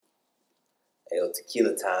Yo,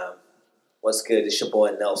 tequila time. What's good? It's your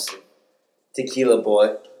boy Nelson. Tequila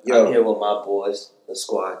boy. Yo. I'm here with my boys, the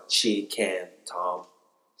squad. Chi, Cam, Tom.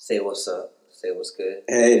 Say what's up. Say what's good.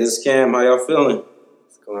 Hey, this is Cam. How y'all feeling?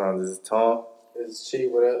 What's going on? This is Tom. This is Chi.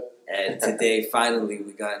 What up? And today, finally,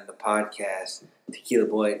 we got in the podcast, Tequila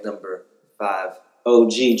Boy number 5.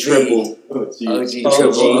 OG triple. OG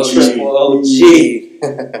triple. triple OG.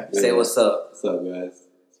 Say what's up. What's up, guys?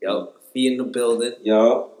 Yo, Fee in the building.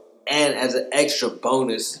 Yo. And as an extra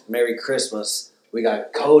bonus, Merry Christmas, we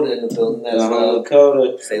got Coda in the building as well.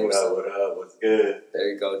 Coda. Say what's up. What up? What's good? There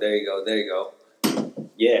you go.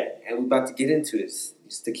 Yeah, and we're about to get into this.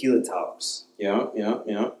 These tequila talks. Yeah. Yep,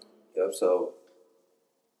 so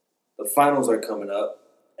the finals are coming up.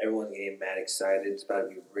 Everyone's getting mad excited. It's about to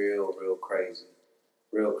be real crazy.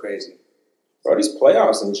 Real crazy. Bro, these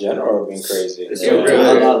playoffs in general have been crazy. It's real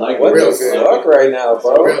good. What real the good. fuck right now,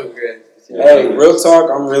 bro? Real good. Hey, real talk,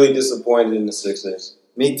 I'm really disappointed in the Sixers.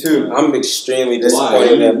 Me too. I'm extremely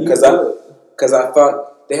disappointed in them because I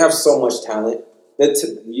thought they have so much talent.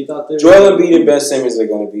 You thought they Joel Embiid and Ben Simmons are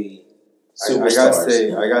going to be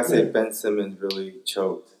superstars. I gotta say, Ben Simmons really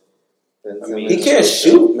choked. He can't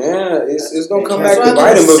shoot, man. It's going to come back to That's what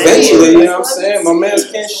bite I'm him saying. eventually. You know what I'm That's what saying? I'm My man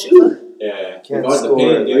saying. can't shoot. Yeah, Can't guard the score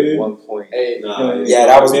paint, at dude. 1 point. Hey, Yeah,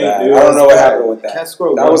 that was bad. I don't know what happened with that. Can't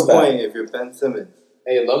score That one was bad. point if you're Ben Simmons.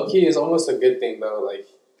 hey, low key is almost a good thing though. Like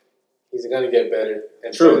he's gonna get better.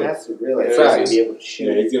 And True. better. Has to realize Yeah, he's be able to shoot.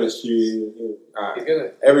 Yeah, he's gonna shoot. He's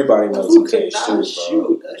gonna. Everybody knows Who he could can't not shoot, bro.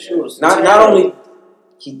 shoot? That shit was Not terrible. only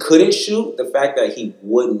he couldn't shoot, the fact that he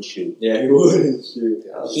wouldn't shoot. Yeah, he wouldn't shoot.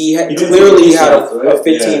 He didn't clearly take had shots, a right?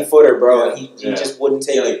 15-footer, bro. Yeah. He just wouldn't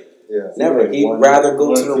take it. Yeah. Never. He'd rather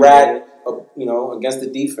go to the rack, against the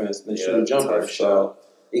defense than shoot a jumper. tough So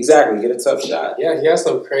exactly, get a tough shot. Yeah, he has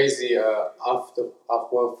some crazy off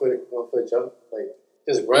 1 foot jump, like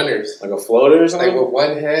just runners. Like a floater or something. Like with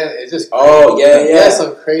one hand, it's just. Oh, yeah. He has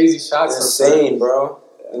some crazy shots. Insane, bro.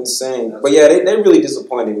 Insane. But yeah, they really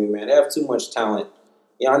disappointed me, man. They have too much talent.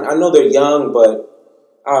 Yeah, I know they're young, but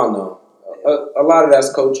I don't know. A lot of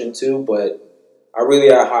that's coaching too, but I really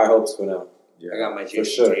have high hopes for them. I got my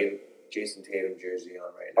Jason Tatum jersey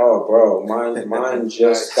on right now. Oh, bro, mine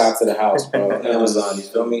just got to the house, bro. Amazon, you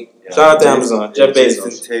feel me? Yeah. Shout out to Amazon. Jeff Jason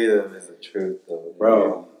Bezos. Tatum is the truth, though.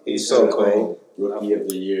 Bro, he's so cold. Rookie of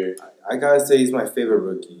the year. I gotta say, he's my favorite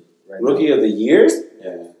rookie. Rookie of the year?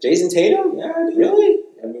 Yeah. Jason Tatum? Yeah, dude. Really?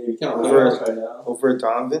 I mean, you can't over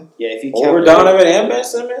Donovan. Yeah, if you count Over Donovan and Ben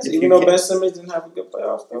Simmons? If Even you though count- Ben Simmons didn't have a good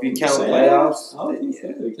playoffs. If you count Saying. playoffs, Oh, then yeah.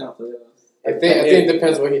 you can't playoffs. I think it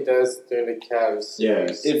depends what he does during the Cavs. Yeah.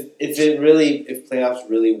 If playoffs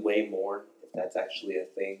really weigh more, if that's actually a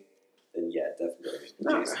thing, then yeah, definitely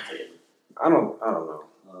Jason Tatum. I don't know.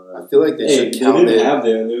 I feel like they should count it.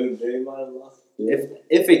 They might have lost.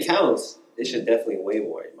 If it counts, it should definitely weigh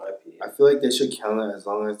more, in my opinion. I feel like they should count it as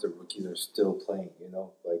long as the rookies are still playing.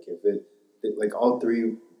 Like like all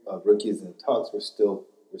three rookies in the talks were still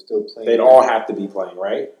playing. They'd all have to be playing,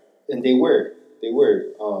 right? And they were.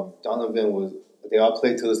 Donovan was. They all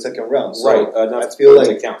played to the second round. So Right. I feel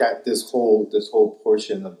like that this whole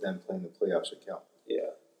portion of them playing the playoffs should count. Yeah.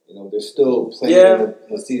 They're still playing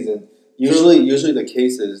in the season. Usually the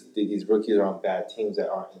case is these rookies are on bad teams that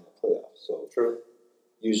aren't in the playoffs. So True.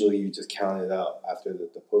 usually you just count it out after the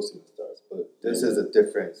postseason starts. But this is a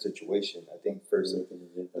different situation. I think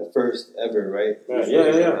the first ever, right?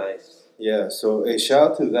 Yeah. Nice. Yeah. So hey,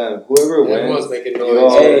 shout out to them. Whoever Everyone's wins, making you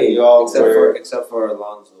noise. all were. Except for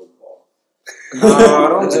Alonzo Ball. No,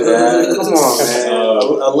 don't do that. Come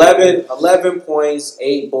on, man. 11 points,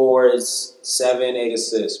 8 boards, 8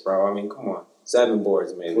 assists, bro. I mean, come on. 7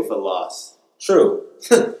 boards, maybe. With a loss. True.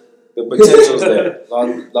 The potential's there.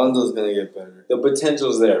 Lonzo's gonna get better. The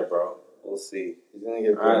potential's there, bro. We'll see. He's gonna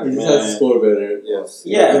get All right, better. He man. just has to score better. Yes.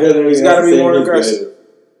 Yeah, he's got to be more aggressive.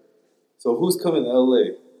 So who's coming to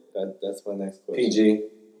LA? That's my next question. PG.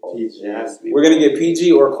 PG. It has to be. We're going to get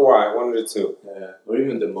PG or Kawhi, one of the two. Yeah. Or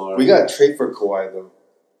even DeMar. We got to trade for Kawhi though.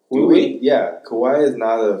 Do we? Yeah, Kawhi is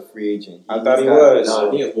not a free agent. I thought he got- was. No,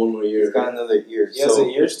 I think it's 1 more year. He's got another year. He has a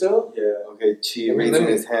year still? Yeah. Okay, Chi I mean, raising let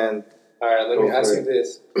me- his hand. All right, let me Go ask for you it.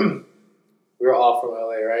 this: we're all from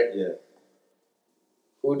LA, right? Yeah.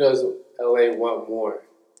 Who does LA want more?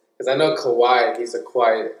 Because I know Kawhi, he's a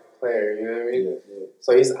quiet player. You know what I mean? Yeah.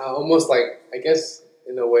 So he's almost like, I guess,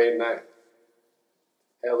 in a way, not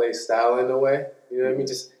LA style in a way. You know what I mean?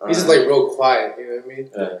 He's just like real quiet. You know what I mean?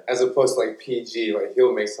 Yeah. As opposed to like PG, like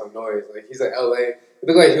he'll make some noise. Like he's like LA. It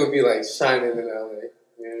look like he'll be like shining in LA.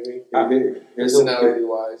 You know what I mean? Here's Personality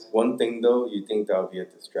wise. one thing though. You think that would be a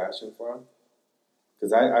distraction for him?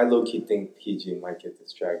 Because I low key think PG might get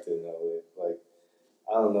distracted in LA. Like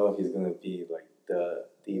I don't know if he's gonna be like the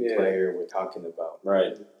Yeah. player we're talking about.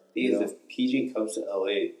 Right. Because if PG comes to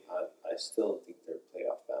LA, I still think they're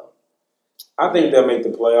playoff bound. I think they'll make the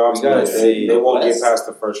playoffs. We gotta but see. they won't West? get past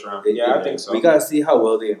the first round. Yeah, I think so. We gotta see how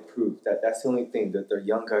well they improve. That's the only thing that their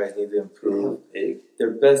young guys need to improve. Big.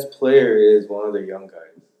 Their best player is one of their young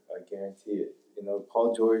guys. I guarantee it.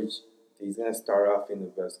 Paul George, he's gonna start off being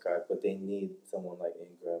the best guy, but they need someone like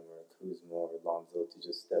Ingram or Kuzma or Lonzo to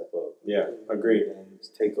just step up. Yeah, agreed. And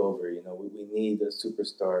just take over. We need a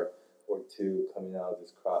superstar or two coming out of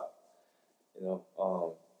this crop.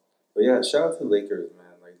 But yeah, shout out to the Lakers, man.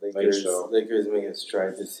 Lakers make a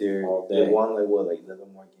stride this year. All day. They won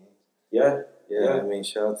 11 more games. Yeah. Yeah, I mean,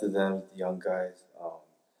 shout out to them, the young guys.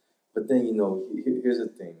 But then, here's the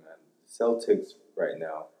thing, man. Celtics right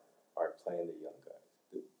now are playing the young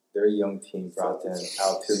guys. Their young team brought them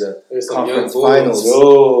out to the There's some young conference bulls. finals.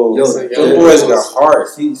 Yo, Some the young boys bulls. got heart.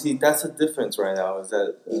 See, that's the difference right now. Is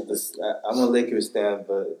that I'm a Lakers fan,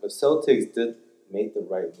 but Celtics did make the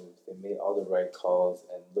right moves. They made all the right calls,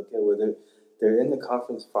 and look at where they're in the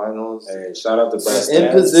conference finals. Hey, shout out to Brad.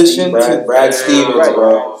 In position to Brad Stevens, right,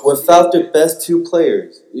 bro. without their best two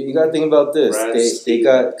players. You got to think about this. Brad They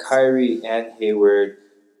got Kyrie and Hayward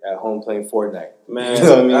at home playing Fortnite. Man, You know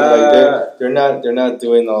what I mean? They're not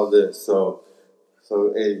doing all this. So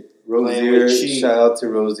hey, Playing with Rozier, cheese. shout out to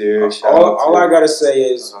Rozier. all I gotta say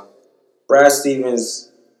is Brad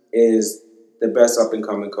Stevens is the best up and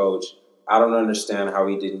coming coach. I don't understand how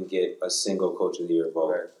he didn't get a single Coach of the Year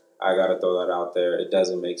vote. Right. I gotta throw that out there. It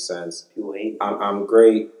doesn't make sense. People hate. I'm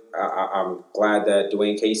great. I'm glad that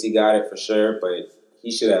Dwayne Casey got it for sure, but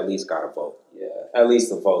he should at least got a vote. Yeah. At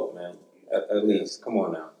least a vote, man. At least. Come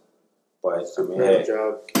on now. But I mean, Great hey,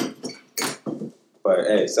 job.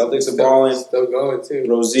 Celtics are balling. Still going too.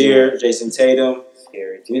 Rozier, Jason Tatum.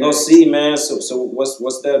 Scary. We gonna see, man. So what's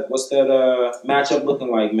that matchup looking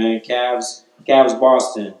like, man? Cavs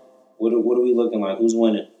Boston. What are we looking like? Who's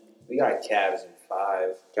winning? We got Cavs in 5.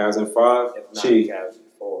 Cavs in 5. If not, Gee. Cavs in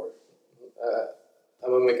 4. I'm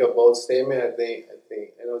gonna make a bold statement. I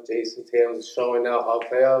know Jason Tatum's showing out all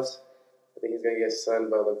playoffs. I think he's gonna get sunned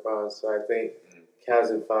by LeBron. So I think Cavs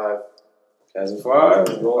in 5. Cavs in 5.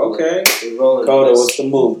 Okay. We rolling. Coda, what's the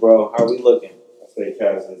move, bro? How we looking? I say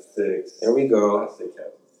Cavs in 6. There we I go. say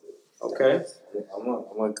Cavs in 6. Okay. I'm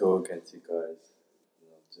gonna go against you guys.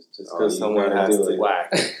 Just Oh, because you someone gotta has do to. it. Whack.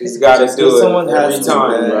 He's got to Just do because it someone every has to,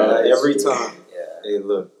 time, man. bro. That's Every true. time. Yeah. Hey,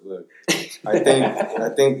 look. I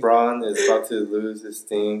think Braun is about to lose his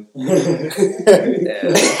steam. Yeah.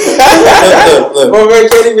 Look. My man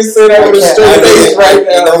can't even say that with a straight face right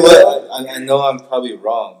now. You know what? I know I'm probably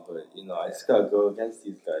wrong, but I just gotta go against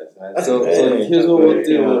these guys, man. So Hey, here's what we'll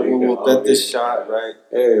do. yeah, We'll bet this shot, right?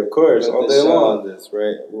 Hey, of course, Bet all this day shot long. on this,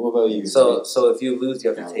 right? What about you? So if you lose,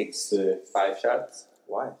 you have to take 5 shots.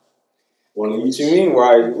 Why? One What each. you mean?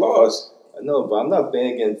 Why you lost? I know, but I'm not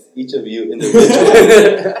betting against each of you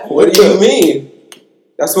individually. What do you mean?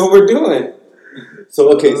 That's what we're doing.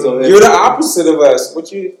 So if, You're the opposite of us.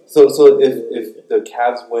 What you? So if the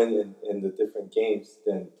Cavs win in the different games,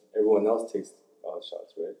 then everyone else takes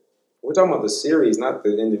shots, right? We're talking about the series, not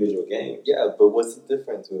the individual game. Yeah, but what's the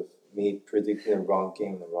difference with me predicting the wrong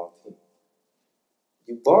game and the wrong team?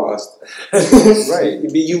 You lost. Right.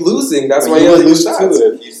 You losing. That's But why you you would lose lose shots.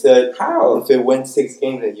 too if you said How? if it went 6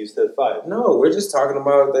 games and you said 5. No, we're just talking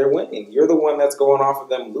about their winning. You're the one that's going off of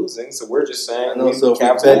them losing, so we're just saying I know. So if we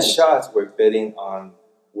Cavs bet win. shots, we're betting on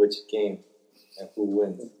which game and who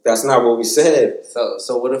wins. That's not what we said.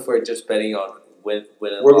 So what if we're just betting on win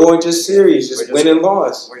and We're loss? going just series, just We're just win and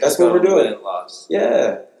loss. We're That's just what we're going Win doing. and loss.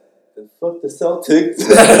 Yeah. Then fuck the Celtics.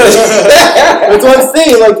 That's what I'm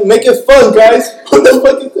saying. Like, make it fun, guys. What the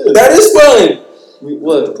fuck is this? That is fun.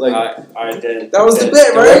 What? Like, Alright, then. That was the then- bet,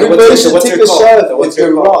 then right? everybody what's should your take a call? shot Then if what's you're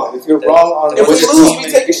your wrong. call? If you're Then- wrong on If we what's your lose, call? we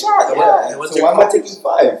take a shot. Then Yeah. then what's So your why am call? I taking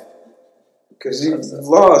 5? Because you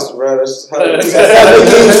lost, bro. That's how That's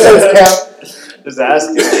Cap. Just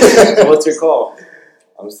asking. So what's your call?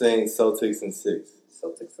 I'm saying Celtics in 6.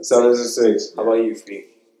 Celtics. So there's a 6. How about you, Fee?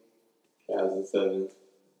 Cavs in 7.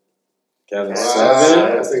 Cavs in Wow,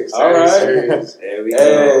 7. that's an All right. exciting series. There we go.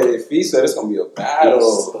 Hey, Fee said it's gonna be a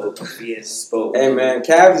battle. Fee has spoke. Hey man,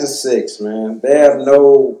 Cavs is 6, man. They have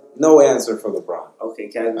no answer for LeBron. Okay,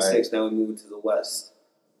 Cavs is 6. Now we move to the West.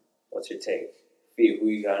 What's your take? Fee, who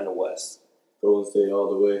you got in the West? Golden State all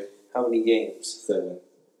the way. How many games? 7.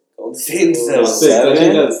 Golden State in No, 7. 6. I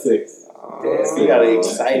think that's 6. Damn, we got an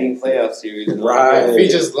exciting playoff series. Right. He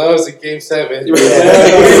just loves the game 7.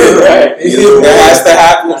 Right. That has to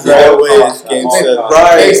happen. Either way, Right. it's game 7.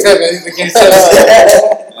 Right. Game 7. He's the game 7.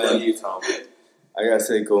 How about you, Tom? I gotta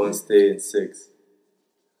say Golden State in 6.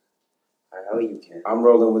 I Hell, you can. I'm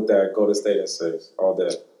rolling with that. Golden State at 6 all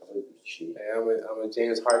day. Shit. Hey, I'm a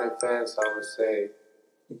James Harden fan, so I'm gonna say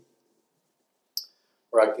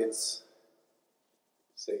Rockets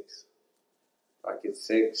 6. Rockets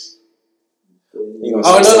 6. You gonna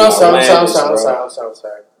Oh say no, something I'm outlandish, sorry.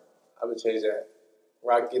 bro. I'm gonna change that.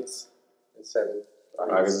 Rockets at 7.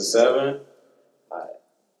 Rockets at 7.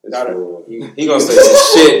 This Got it. fool. He gonna say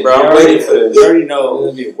some shit, bro. I'm waiting for You this. already know.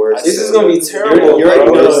 It's gonna be worse. This is gonna be terrible, You already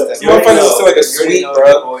bro. know. This You already motherfucker's know. like a You already sweet, know,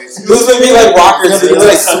 bro. boys. This is gonna be like Rockets. It's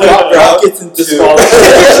like sweet, bro. Rockets and 2.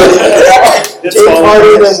 James James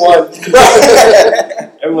Harden and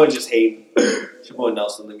 1. Everyone just hating. Jamal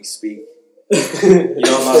Nelson, let me speak. You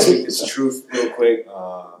know, I'm about to speak this truth real quick.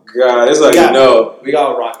 God, it's like, no. We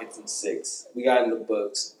got Rockets in 6. We got in the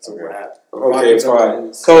books. It's a wrap. Okay, Rockets are fine.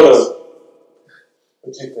 in 6. Coda,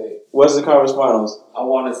 What you think? what's the conference finals? I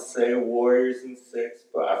want to say Warriors in 6,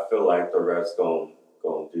 but I feel like the refs going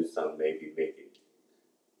to do something, maybe make it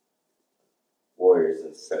Warriors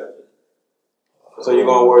in 7. So you're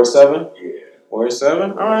going Warriors 7? Yeah. Warriors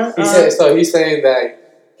 7? All right. He's saying that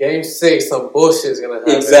Game 6, some bullshit is gonna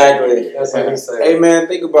happen. Exactly. That's what he's saying. Hey man,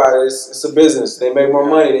 think about it. It's a business. They make more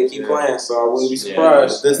money. They keep playing. So I wouldn't be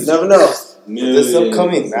surprised. This- You never know. This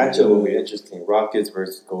upcoming matchup will be interesting. Rockets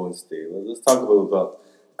versus Golden State. Let's talk about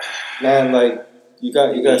man. Like you got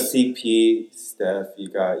CP, Steph. You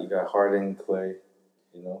got Harden, Clay.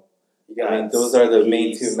 You know, You got I mean, those are the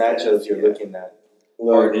main two Steph, matchups you're yeah. looking at.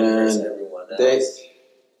 Look, Harden versus man, everyone they else.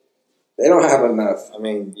 they don't have enough. I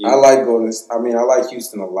mean, I like Golden. I mean, I like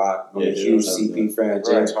Houston a lot. I'm Yeah, a they huge don't have CP enough. fan.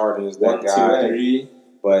 James Right. Harden is 1, that 2, guy. 3.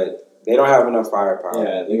 But they don't have enough firepower.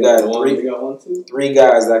 Yeah, they you got one. three They got 1, 2. three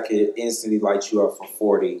guys that could instantly light you up for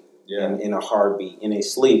 40 yeah. in a heartbeat in a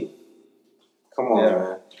sleep. Come on, Yeah.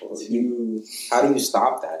 man. 2. How do you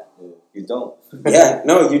stop that? You don't. Yeah,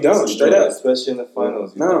 no, you don't. Straight up. Especially in the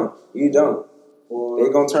finals. No, you don't. 4.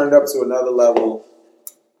 They're gonna turn it up to another level.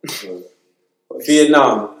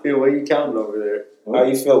 Vietnam, Dude, what are you counting over there? how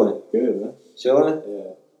you feeling? Good, man. Chilling?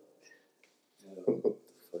 Yeah.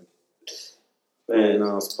 Man, no,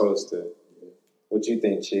 I'm supposed to. What you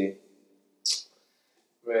think, Chi?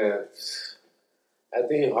 Man, I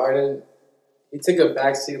think Harden, he took a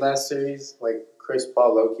backseat last series, like Chris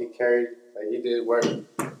Paul low-key carried. Like, he did work.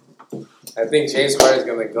 I think James Harden's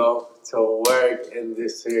going to go to work in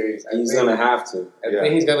this series. He's gonna have to. I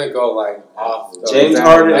think he's going to go, like, off. Though. James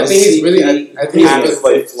Harden I and think he's really. CP I think he's have to really,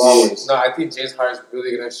 play flawless. No, I think James Harden's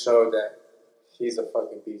really going to show that he's a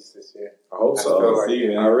fucking beast this year. I hope I so. feel like See,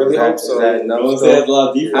 man. I really hope so. Is that enough? Golden State has a lot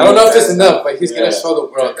of defense. I don't know if it's enough, but he's going Yeah. to show the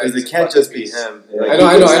world that Because he's it a can't fucking just be beast. him. Yeah. Like, I know,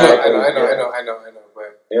 Exactly.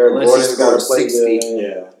 but Eric Unless Gordon's he got to scores play 60. good.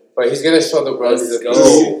 Yeah. But he's gonna show the world he's a Let's beast.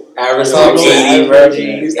 go. Averaging That's like all 80, I'm bro.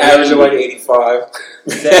 saying. He's averaging like 85.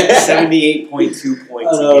 78.2 points.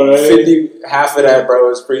 I know, a game. right? 50, half of that, bro,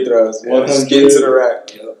 is free throws. Yeah. Just get to the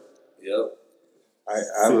rack. Yep. I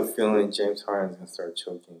have a feeling James Harden's gonna start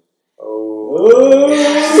choking.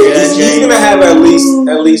 He's gonna have at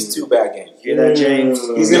least 2 bad games. You hear that, James?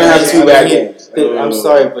 He's gonna have 2 bad games. I'm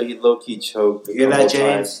sorry, but he low key choked. You hear that,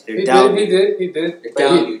 James? They're He down. did. They're But,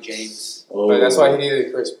 down you, James. but that's why he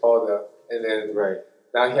needed Chris Paul though. And then Right.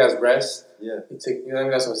 now he has rest. Yeah. He took. You know what I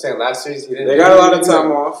mean? That's what I'm saying. Last series he didn't. They got a lot of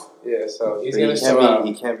time off. Yeah, so he's But gonna show out.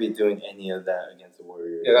 he can't be doing any of that against the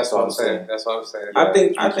Warriors. Yeah, that's what I'm saying. That's what I'm saying. I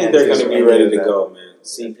think you can't they're do gonna be any ready of to that. go, man.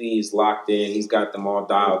 CP is locked in. He's got them all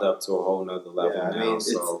dialed up to a whole nother level Yeah, I now. mean,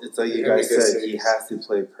 So it's like you It's gonna guys be a good said, he series. has to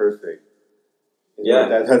play perfect. Yeah.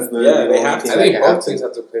 That's literally Yeah, the they only have thing to. I that think can both happen. teams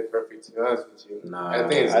have to play perfect. To be honest with you, nah, I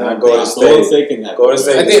think it's not not Golden Golden State. State can have Golden that.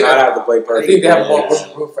 State I does think- not have to play I perfect. think they have more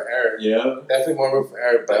Yeah. room for error. Yeah. Definitely more room for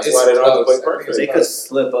error. But That's it's why they don't have to close. play I think it's They perfect. could close.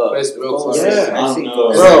 slip up. But it's real close. Yeah. I see I don't Golden know.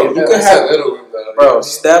 Bro, State. you could That's have- a little room though. Bro,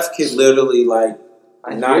 Steph could literally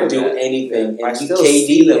I not hear do that. anything, I and still KD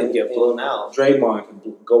see them and, get blown out. Draymond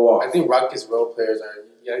can go off. I think Rockets role players are.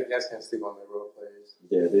 You guys can't sleep on the role players.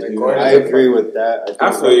 Yeah, they Like do. Gordon- I agree with that.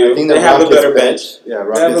 I feel you. think They the have a Rockets better bench. Yeah, They have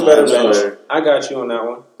Rockets a better bench bench. better. I got you on that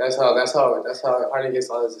one. That's how Harden gets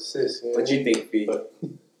all his assists. You know? What you think, B? I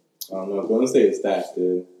don't know. Golden State is stacked,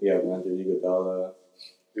 dude. You have Andre Iguodala.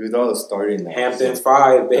 With all the starting now. Hampton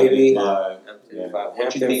 5, baby. Yeah. Yeah. What you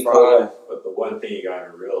Hampton think, 5. Cole? But the one thing you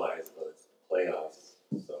gotta realize though is the playoffs.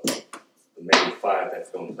 So maybe 5 that's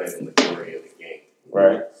gonna play the majority of the game.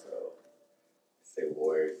 Right. So say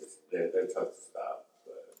Warriors, they're tough to stop.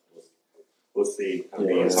 But we'll see. I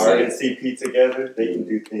mean, Yeah. Harden and CP together, they can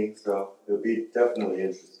do things. So it'll be definitely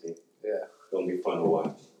interesting. Yeah. It's gonna be fun to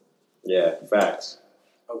watch. Yeah, facts.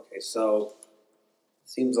 Okay, so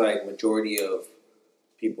seems like majority of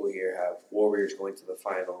people here have Warriors going to the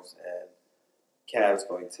finals and Cavs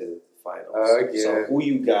going to the finals. Again. So who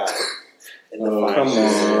you got in the Oh, finals. come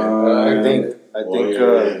on. I think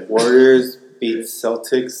Warriors. Warriors beat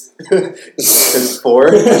Celtics in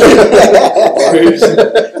 4. Where's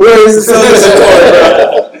the Celtics score,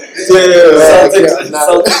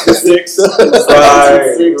 bro? Celtics in 6.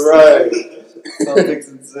 Right. Celtics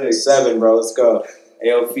in 6. 7, bro. Let's go.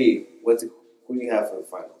 AOP, who do you have for the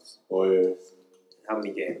finals? Warriors. How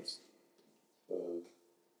many games?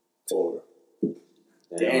 4.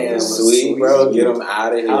 Damn, sweet, bro. Get them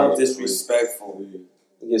out of here. How disrespectful.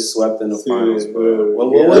 You get swept in the finals, bro. Well,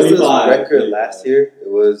 what was the 35. record last year? It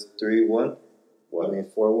was 3-1.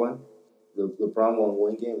 4-1. LeBron won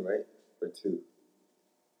 1 game, right? Or 2?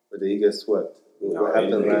 Or did he get swept? No, What they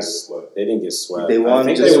happened didn't last? They didn't get swept. They won I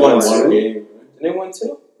think just they won one. 1 game. Did they win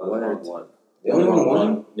 2? One or One. They only won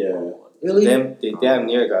 1? Yeah. Really? They damn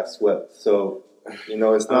near got swept. So,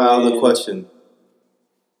 it's not out of the question.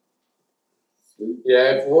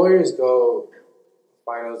 Yeah, if Warriors go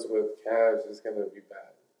finals with Cavs, it's gonna be bad.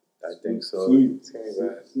 I think so. Sweet. It's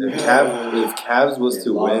gonna be bad. If Cavs was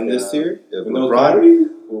to win this year, if No LeBron, Kyrie?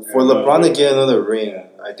 for LeBron to get another ring,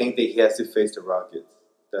 I think that he has to face the Rockets.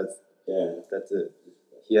 That's it.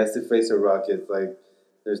 He has to face the Rockets. Like,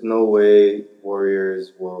 there's no way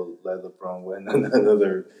Warriors will let LeBron win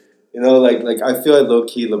another. Like I feel like low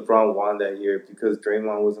key LeBron won that year because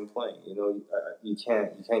Draymond wasn't playing. You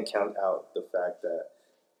can't count out the fact that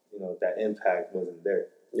that impact wasn't there.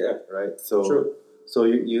 Yeah. Right. So True. So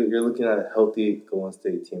you're looking at a healthy Golden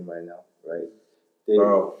State team right now, right?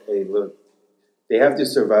 Bro. Hey, look, they have to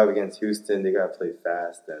survive against Houston. They gotta play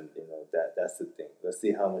fast, and that's the thing. Let's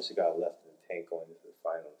see how much they got left in the tank going into the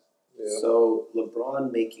finals. Yeah. So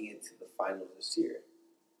LeBron making it to the finals this year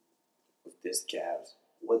with this Cavs,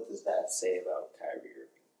 what does that say about Kyrie Irving?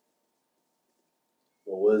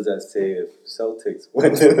 Well, what does that say if Celtics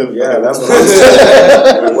win? Yeah, that's what I'm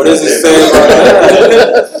saying. What does it say about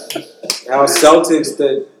that? How Celtics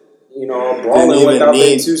that, are balling without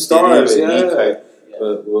their 2 stars. Yeah.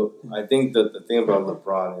 But I think that the thing about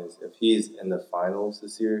LeBron is if he's in the finals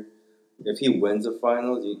this year, if he wins the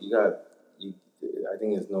finals, I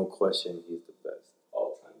think there's no question he's the best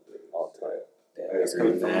all time. That's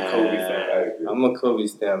coming from a Kobe fan. I'm a Kobe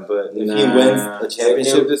stan, but if he wins a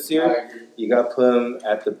championship this year, you got to put him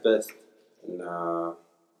at the best. Nah,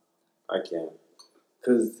 I can't.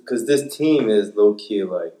 Because this team is low key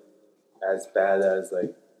like as bad as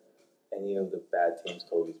like any of the bad teams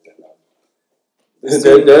Kobe's been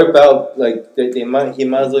on. They're about like he might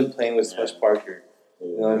as well be playing with Smush Parker.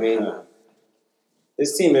 You know what I mean?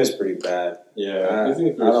 This team is pretty bad. Yeah. I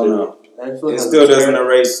don't know. I feel like It still doesn't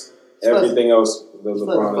erase like- everything else that he's LeBron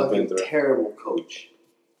a has been fucking through. terrible coach.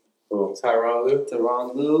 Tyronn Lue.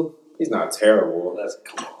 Tyronn Lue. He's not terrible.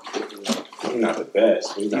 Come on. He's not the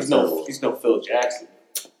best. He's not terrible. He's no Phil Jackson.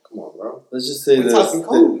 Come on, bro. Let's just say We're this. talking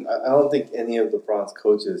Kobe. I don't think any of LeBron's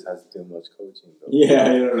coaches has to do much coaching. Though. Yeah, I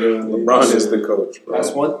don't know. LeBron is the coach, bro.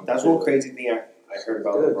 That's one crazy thing I heard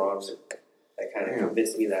about LeBron that kind of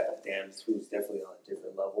convinced me that damn, this dude's definitely on a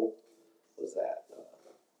different level. Was that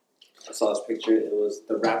I saw this picture? It was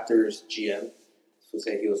the Raptors GM. So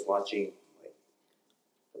say he was watching like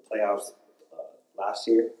the playoffs last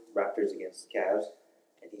year, Raptors against Cavs,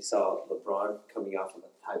 and he saw LeBron coming off of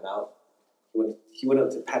a timeout. He went up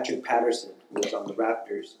to Patrick Patterson, who was on the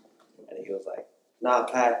Raptors, and he was like, "Nah,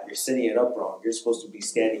 Pat, you're setting it up wrong. You're supposed to be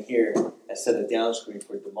standing here and set a down screen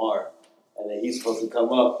for DeMar, and then he's supposed to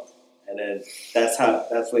come up." And then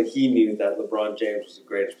that's when he knew that LeBron James was the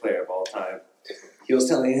greatest player of all time. He was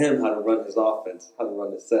telling him how to run his offense, how to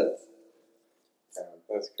run his sets.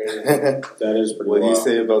 That's crazy. That is pretty What do you wild.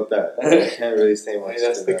 say about that? I can't really say much.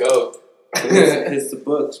 That's to the that. GOAT. It's the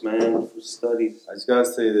books, man. Studies. I just gotta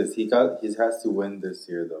say this: he has to win this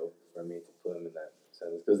year though for me to put him in that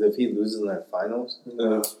sense. Because if he loses in that finals,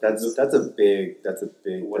 that's a big.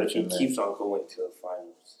 What if he detriment. keeps on going to the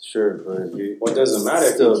finals? Sure, but if you, What doesn't matter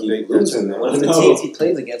if still you a keep big losing detriment. What if the No. teams he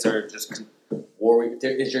plays against are just warrior?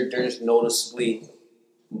 They're just noticeably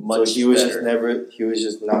much So he was better. just never. He was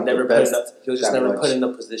just not never the put best. in a, he was just that never much. put in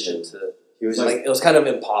a position to. He was Like it was kind of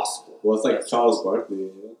impossible. Well, it's like Charles Barkley, you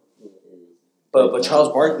know? But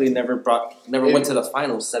Charles Barkley never went to the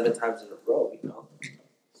finals 7 times in a row. You know,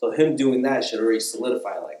 so him doing that should already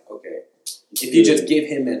solidify. Like, okay, if you just give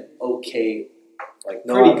him an okay, like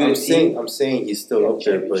No, pretty good team. I'm saying he's still Yeah, up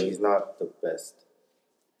there, but championship. he's not the best.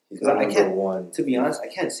 He's 'Cause not I number can't- one. To be honest, I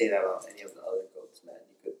can't say that about any of the other GOATs, man.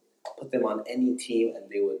 You could put them on any team and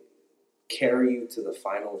they would carry you to the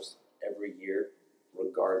finals every year,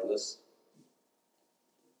 regardless.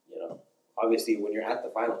 You know, obviously, when you're at the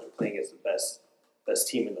finals, you're playing against the best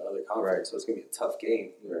team in the other conference, Right. so it's gonna be a tough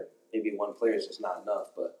game. Right. Maybe one player is just not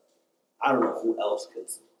enough, but I don't know who else could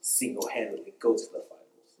single-handedly go to the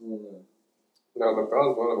finals. No,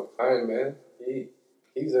 LeBron's one of a kind, man.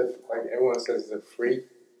 He's a, like everyone says, he's a freak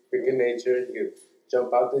of nature. He could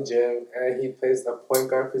jump out the gym, and he plays the point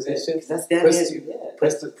guard position. Because that's damn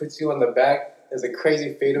Puts you on the back. There's a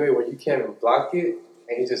crazy fadeaway where you can't even block it,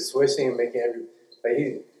 and he's just swishing and making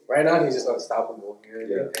right now he's just unstoppable. You know what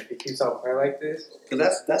I mean? If he keeps on playing like this,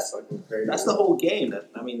 because that's fucking crazy. That's the whole game.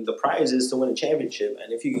 I mean, the prize is to win a championship,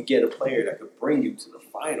 and if you could get a player that could bring you to the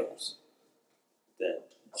finals, then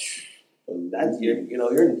you're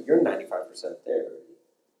 95% there.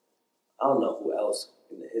 I don't know who else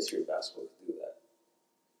in the history of basketball could do that.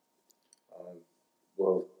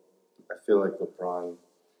 Well, I feel like LeBron,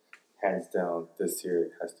 hands down, this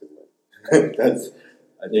year has to win.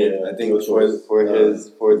 I think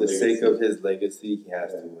for the sake of his legacy, he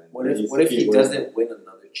has to win. What if he doesn't win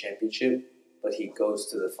another championship, but he goes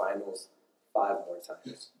to the finals 5 more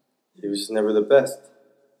times? He was just never the best.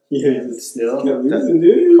 Yeah, still.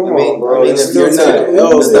 dude. Come on, bro. If you're not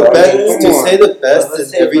the best, to say the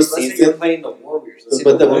best in every season, you're playing the Warriors.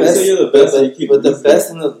 but the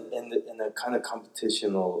best in a kind of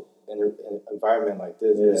competitional environment like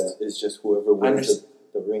this is just whoever wins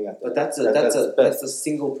the ring at the But that's a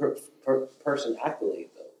single person accolade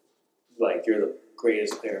though. Like you're the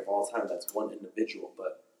greatest player of all time. That's one individual,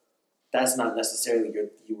 but that's not necessarily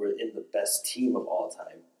you were in the best team of all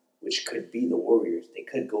time, which could be the Warriors. They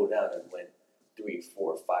could go down and win 3,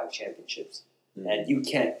 4, 5 championships, and you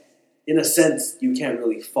can't. In a sense, you can't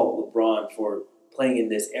really fault LeBron for playing in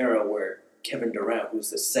this era where Kevin Durant,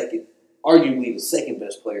 who's arguably the second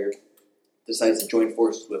best player, decides to join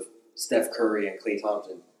forces with Steph Curry and Klay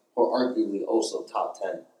Thompson, who are arguably also top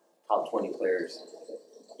 10, top 20 players.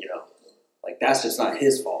 You know, like that's just not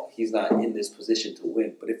his fault. He's not in this position to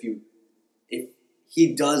win. But if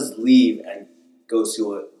he does leave and goes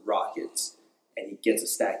to a Rockets and he gets a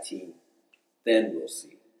stacked team, then we'll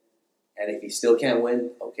see. And if he still can't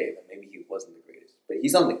win, okay, then maybe he wasn't the greatest. But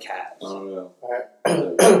he's on the Cavs. I don't know. All right.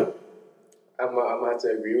 I'm gonna have to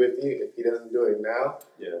agree with you. If he doesn't do it now,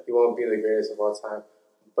 he won't be the greatest of all time.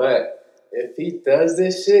 But if he does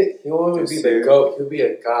this shit, he won't even be the GOAT. He'll be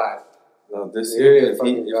a god. No, this year, if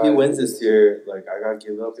he wins this year, like I gotta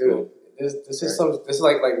give up to him. This is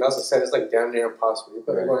like Nelson said, it's like damn near impossible.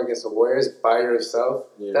 You're going against the Warriors by yourself.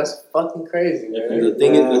 Yeah. That's fucking crazy, man. The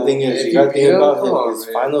thing is, you gotta think about his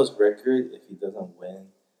finals record. If he doesn't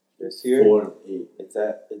win this year, 4-8.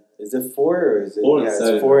 Is it 4 or is it 4 and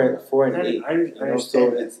 7? It's 4 and 8. I understand.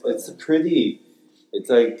 So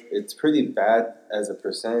it's pretty bad as a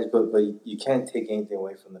percentage, but you can't take anything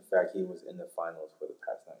away from the fact he was in the finals for the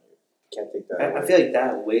past 9 years. You can't take that away. I feel like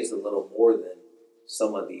that weighs a little more than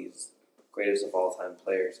some of these greatest of all time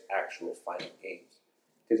players' actual final games.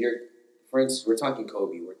 Because for instance, we're talking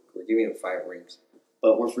Kobe. We're giving him 5 rings,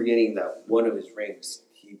 but we're forgetting that one of his rings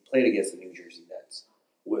he played against the New Jersey Nets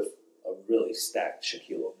with a really stacked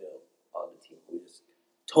Shaquille O'Neal on the team, who just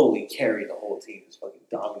totally carried the whole team, just fucking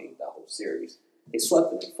dominated that whole series. They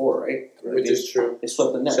swept them in 4, right? Which is true. They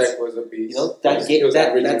swept the Nets. Shaq was a beast. You know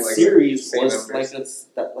that series was like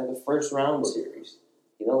a first round series.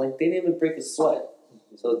 You know, like they didn't even break a sweat.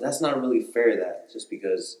 So that's not really fair. That just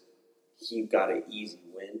because he got an easy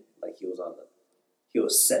win, like he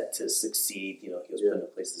was set to succeed. You know, he was put in a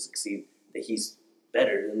place to succeed. That he's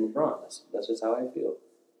better than LeBron. That's just how I feel.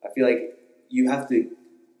 I feel like you have to,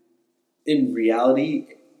 in reality,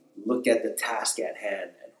 look at the task at hand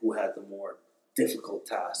and who had the more difficult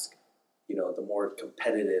task. You know, the more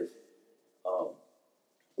competitive.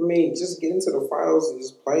 I mean, just getting to the finals and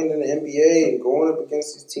just playing in the NBA and going up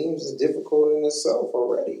against these teams is difficult in itself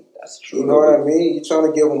already. That's true. You know what I mean? You're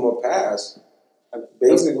trying to give them a pass,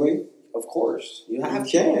 basically. Of course, you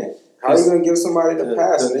can't. How are you going to give somebody the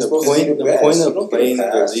pass? The point of playing in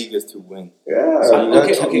the league is to win. Yeah.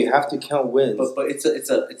 So you have to count wins. But it's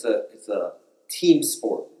a team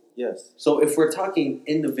sport. Yes. So if we're talking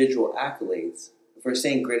individual accolades, if we're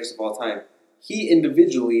saying greatest of all time, he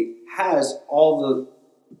individually has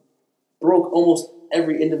broke almost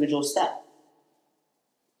every individual stat.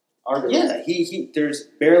 He there's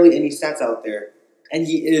barely any stats out there, and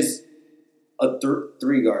he is a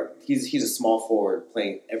 3 guard. He's a small forward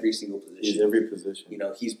playing every single position. He's every position. You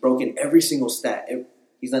know, he's broken every single stat.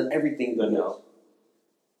 He's done everything.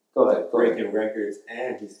 Go ahead. Breaking records,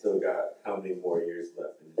 and he's still got how many more years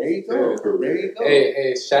left in his career. There you go.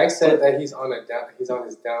 Hey, Shaq said that he's on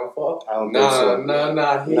his downfall. I don't think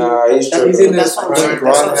so. He's in this prime.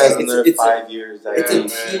 LeBron has another 5 years. It's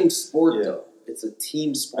a team sport, though. It's a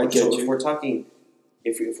team sport. So if we're talking,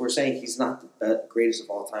 if we're saying he's not the greatest of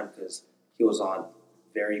all time because he was on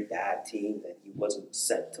very bad team that he wasn't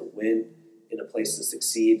set to win, in a place to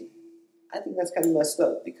succeed. I think that's kind of messed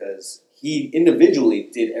up because he individually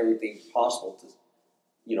did everything possible to,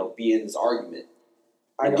 be in this argument.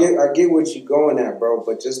 I get what you're going at, bro.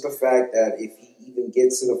 But just the fact that if he even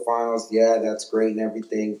gets to the finals, yeah, that's great and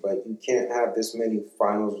everything. But you can't have this many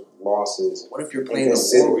finals losses. What if you're playing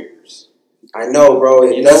the Warriors? I know, bro.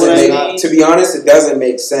 It doesn't make. To be honest, it doesn't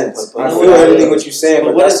make sense. I feel everything what you're saying,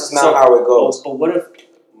 but that's just not how it goes. But what if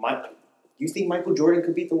you think Michael Jordan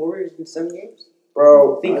could beat the Warriors in 7 games?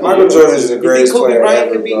 Bro, Michael Jordan is the greatest player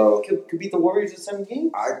ever, bro. Could beat the Warriors in 7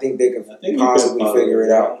 games? I think they could possibly figure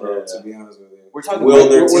it out, bro. To be honest with you, we're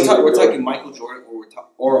talking Michael Jordan,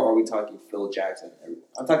 or are we talking Phil Jackson?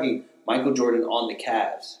 I'm talking Michael Jordan on the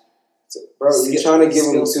Cavs. Bro, you're trying to give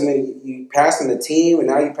him too many. You passing the team, and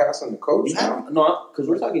now you passing the coach. No, because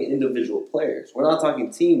we're talking individual players. We're not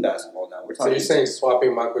talking team basketball now. We're talking. So you're saying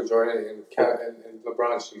swapping Michael Jordan and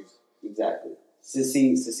LeBron's shoes? Exactly. To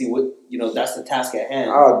see what that's the task at hand.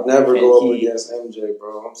 I'll never go up against MJ,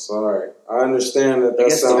 bro. I'm sorry. I understand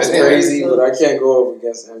that sounds crazy, but I can't go up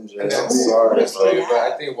against MJ. I'm sorry, bro.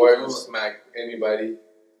 But I think Warriors will smack anybody.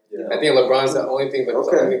 Yeah. I think LeBron's the only thing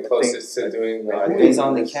closest to doing. He's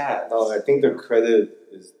on the Cavs. No, I think the credit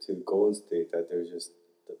is to Golden State that they're just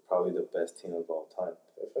probably the best team of all time.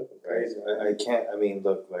 Right? I can't. I mean,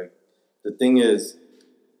 look, like the thing is,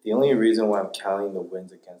 the only reason why I'm counting the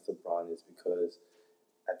wins against LeBron is because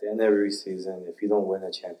at the end of every season, if you don't win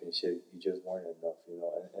a championship, you just weren't enough,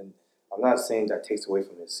 And I'm not saying that takes away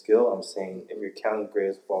from his skill. I'm saying if you're counting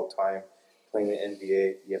greatest of all time, playing the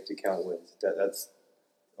NBA, you have to count wins. That's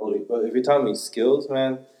only. But if you're talking me skills,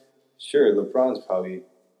 man, sure, LeBron's probably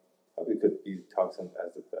could be talked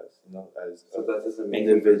as the best, so that doesn't make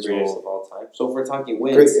him the greatest of all time. So if we're talking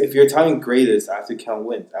wins, if you're talking greatest, I have to count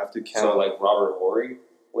wins. I have to count. So like Robert Horry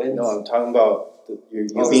wins. No, I'm talking about you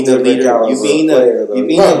being the leader. You being the leader of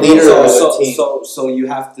the team. So you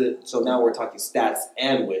have to. So now we're talking stats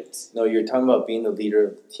and wins. No, you're talking about being the leader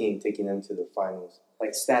of the team, taking them to the finals.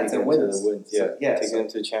 Like stats and wins. Taking them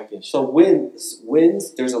to the championship. So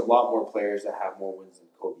wins. There's a lot more players that have more wins than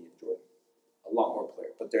Kobe and Jordan. A lot more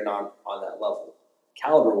players, but they're not on that level.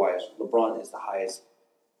 Caliber-wise, LeBron is the highest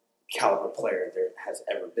caliber player there has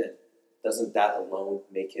ever been. Doesn't that alone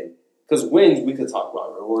make him? Because wins, we could talk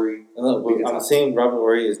Robert Horry. I'm saying Robert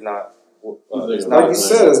Horry is not. It's like you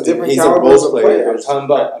said, it's different. He's a role player. I'm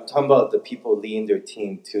talking about the people leading their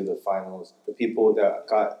team to the finals. The people that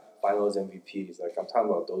got finals MVPs. Like I'm talking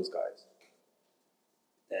about those guys.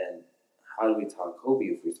 And how do we talk Kobe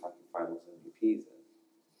if we're talking finals MVPs? Then?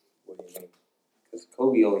 What do you mean? Because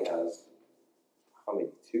Kobe only has how many?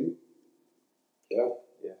 2? Yeah.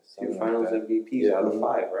 2 finals MVPs out of 5,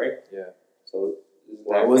 right? Yeah. So.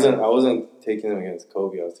 Well, I wasn't taking him against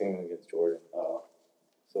Kobe. I was taking him against Jordan.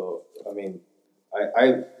 So I mean,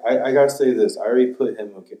 I gotta say this. I already put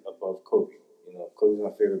him above Kobe. Kobe's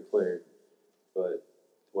my favorite player. But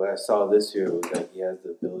what I saw this year was that he has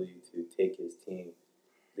the ability to take his team,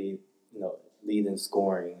 lead in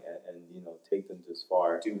scoring, and take them this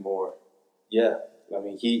far. Do more. Yeah, I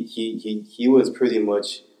mean he was pretty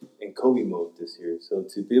much in Kobe mode this year. So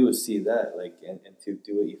to be able to see that, and to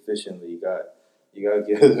do it efficiently, you gotta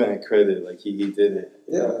give this man credit. Like he did it.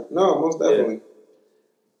 Yeah, no, most definitely.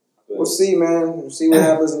 Yeah. We'll see, man. We'll see what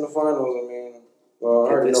happens in the finals. I mean, I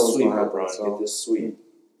already know what's going to happen. Get this sweep.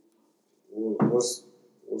 We'll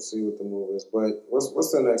see what the move is. But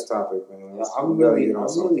what's the next topic, man? I'm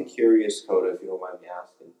really curious, Coda, if you don't mind me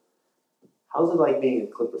asking. How's it like being a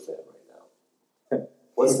Clipper fan right now?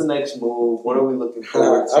 What's the next move? What are we looking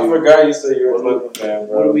forward to? I forgot you said you were a Clipper fan,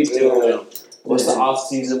 bro. What are we doing? What's the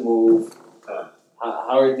off-season move?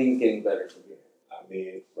 How are things getting better from here? I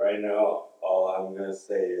mean, right now, all I'm going to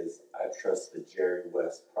say is I trust the Jerry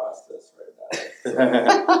West process right now.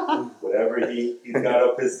 So whatever he's got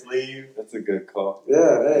up his sleeve. That's a good call.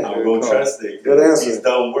 Yeah, hey. I'm going to trust it. Good answer. He's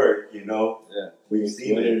done work, Yeah. We've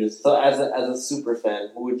seen it. So as a super fan,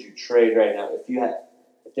 who would you trade right now? If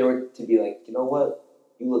they were to be like, you know what?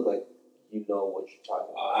 You look like you know what you're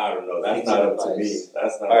talking about. I don't know. That's not up to me.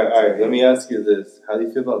 That's not all right, let me ask you this. How do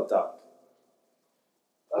you feel about Doc?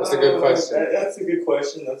 That's a good question. That's a good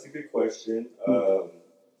question.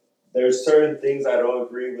 There's certain things I don't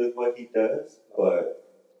agree with what he does, but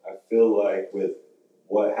I feel like with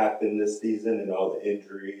what happened this season and all the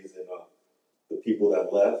injuries and the people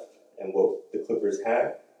that left and what the Clippers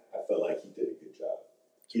had, I felt like he did a good job.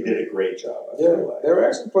 He did a great job. I feel like. They were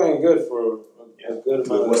actually playing good for a good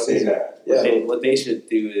amount of the season. What they should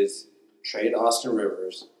do is trade Austin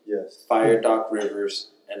Rivers, fire Doc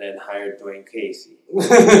Rivers, and then hire Dwayne Casey.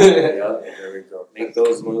 There we go. Make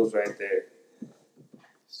those moves right there.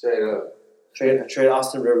 Straight up. Trade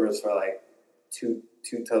Austin Rivers for like two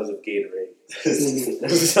tubs of Gatorade.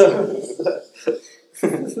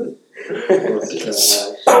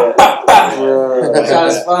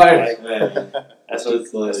 Shots fired. Like, that's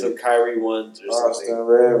what Kyrie wants or Austin something.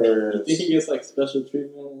 Rivers. You think he gets like special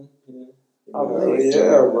treatment? Oh, yeah,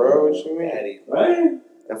 bro. What you mean? Daddy. Right?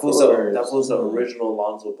 That fool's the original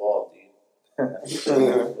Lonzo Ball, dude.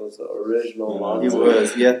 That was the original He Lonzo.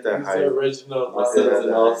 was. He had the He's the hype. original. I said That's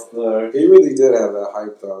an all-star. He really did have that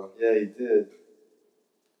hype, though. Yeah, he did.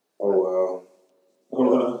 Oh,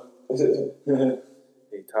 well.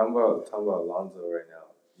 Hey, talking about Lonzo right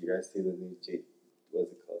now. You guys see the new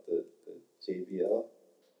what's it called? The JBL?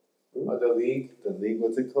 Oh, the league. The league,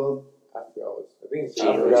 what's it called? I forgot what. I think it's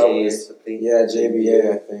I forgot what JBA. Yeah,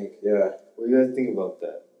 JBA, I think. Yeah. What do you guys think about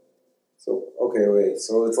that? So, okay, wait.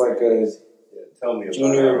 So it's like a Tell me about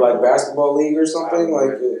junior, that. like, basketball league or I something? don't know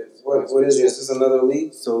Like, what it is. what is this? Is this another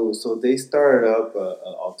league? So they started up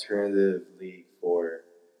an alternative league for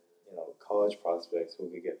college prospects who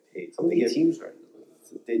could get paid. How So they many get teams are in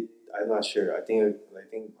the league? I'm not sure. I think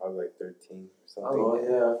probably like 13 or something. Oh,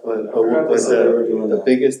 yeah. But forgot they said they were doing the that.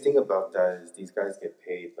 biggest thing about that is these guys get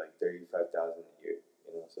paid like $35,000 a year.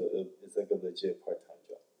 So it's like a legit part-time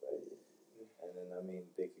job, right? And then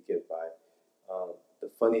they could get by. The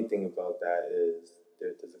funny thing about that is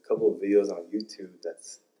there's a couple of videos on YouTube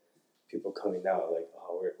that's people coming out like,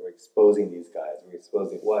 oh, we're exposing these guys. We're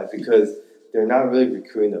exposing why? Because they're not really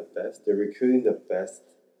recruiting the best. They're recruiting the best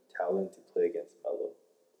talent to play against Melo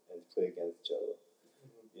and play against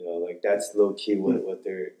Jello. Like that's low key what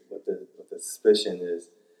the suspicion is.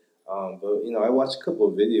 But I watched a couple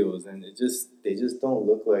of videos and they just don't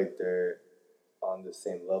look like they're on the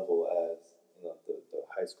same level as the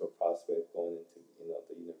high school prospect going into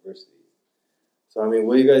the university. So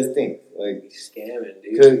what do you guys think? Like Scamming,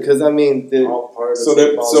 dude. because All part of So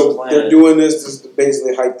the plan. they're doing this just to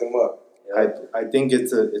basically hype them up. I think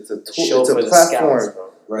it's a tool, Show it's for a the platform. scouts, bro.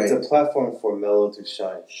 Right. It's a platform for Melo to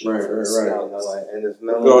shine. Right. And if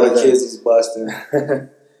Look at all Melo the kids he's busting. and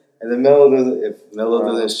if Melo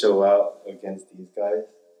doesn't show out against these guys,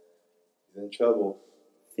 he's in trouble.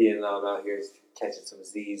 Vietnam out here catching some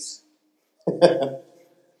Z's.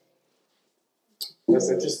 That's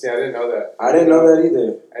interesting. I didn't know that. I didn't know that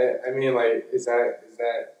either. I mean, like, is that?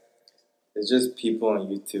 It's just people on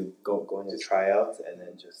YouTube going to tryouts and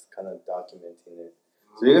then just kind of documenting it.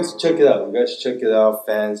 So you guys should check it out. You guys should check it out,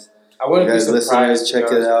 fans. I wouldn't You be guys surprised. listeners, to check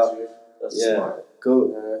be it honest out. with you. That's Yeah. smart.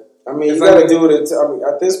 Go. I mean, It's you gotta like- do it.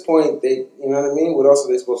 At this point, you know what I mean? What else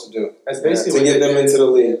are they supposed to do? That's To basically what get they them did. into the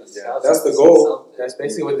league. Yeah. That's the goal. That's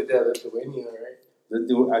basically what they did at Lithuania, right?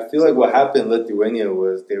 I feel like what happened in Lithuania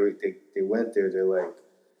was they went there. They're like,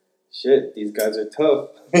 shit, these guys are tough.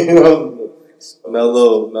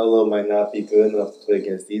 Melo might not be good enough to play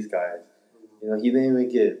against these guys. He didn't even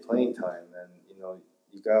get playing time, and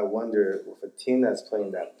you gotta wonder with a team that's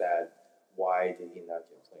playing that bad, why did he not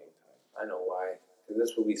get playing time? I know why. Because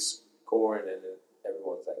this will be scoring, and then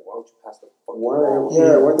everyone's like, "Why don't you pass the fucking Weren't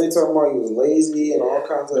ball?" they talking about he was lazy and all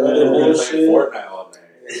kinds of Yeah, other playing bullshit? Fortnite all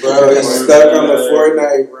night. Bro, he's stuck on the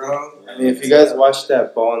Fortnite, bro. If you guys watch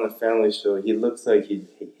that Ball in the Family show, he looks like he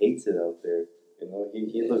hates it out there.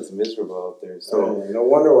 He looks miserable out there. So No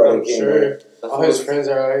wonder why I'm they came sure back. all his friends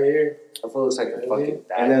are out here. I feel it's like a fucking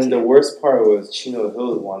dad. and then the kid. worst part was Chino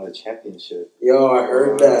Hills won the championship. Yo, I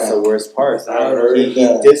heard That's the that. worst part. I heard He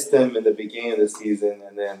that. dissed them in the beginning of the season,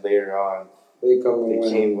 and then later on They come they and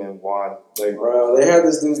win. came and won. Like, Bro, they had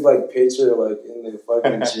this dude's like picture like in the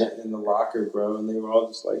fucking gym, in the locker, bro, and they were all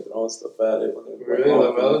just like throwing stuff at it. When they were Really,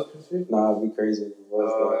 like, LaMelo's picture? Nah, it'd be crazy if it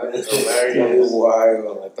was. Oh, though. that's It hilarious. was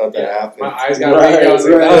wild. I thought that happened. My eyes got Right, big. I was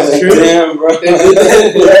like, that was right. true. Damn,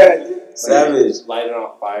 bro. Savage. light it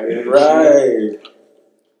on fire. and shit. Right.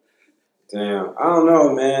 Damn. I don't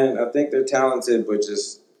know, man. I think they're talented, but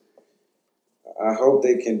just I hope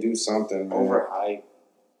they can do something, man. Overhyped.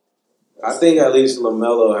 I think at least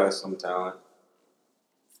LaMelo has some talent.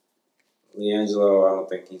 LiAngelo, I don't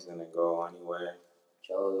think he's gonna go anywhere.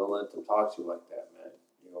 Jello, don't let them talk to you like that, man.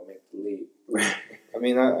 You're gonna make the league. I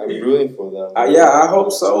mean, I'm rooting for them. Yeah, I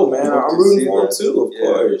hope so, man. I hope I'm to rooting see for him that. too, of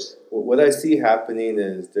Yeah. course. What I see happening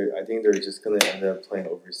is I think they're just gonna end up playing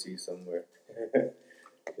overseas somewhere.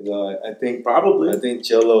 I think Probably. I think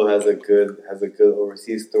Jello has a good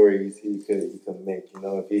overseas story he can make.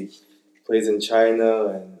 If he plays in China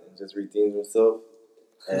and just redeems himself.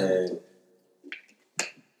 And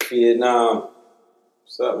Vietnam.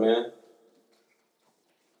 What's up, man?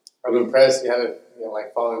 I'm impressed you haven't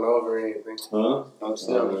like fallen over or anything. Huh? Don't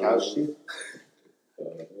sit on the couch, dude.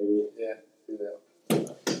 Maybe. Yeah, do that.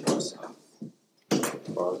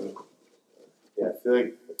 Yeah, I feel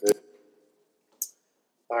like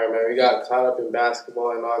All right, man. We got caught up in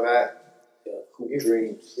basketball and all that. Yeah, hoop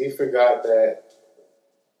dreams. We forgot that.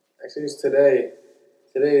 Actually, it's today.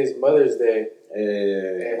 Today is Mother's Day.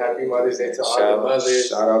 Hey, And happy Mother's Day to all Shout- the mothers.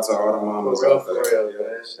 shout out to all the mamas For real, out for there. real,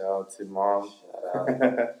 man. Shout out to mom.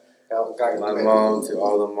 Got My mom, to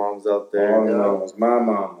all the moms out there. All the mamas. My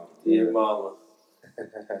mama. Dear mama.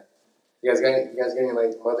 You guys getting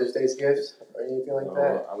like Mother's Day gifts or anything like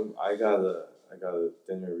that? I got a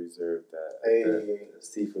dinner reserved at Hey. the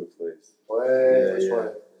seafood place. What? Yeah, Which yeah. one?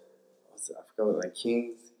 I forgot what, like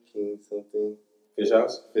King's something. Fish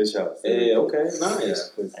house? Fish House. Hey, okay, Yeah, nice.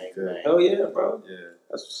 place is good. Hell yeah, bro. Yeah.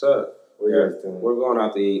 That's what's up. What you guys doing? We're going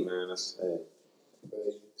out to eat, man. It's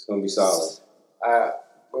gonna be solid.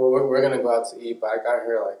 We're gonna go out to eat, but I got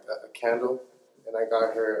her like a candle, and I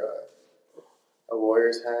got her a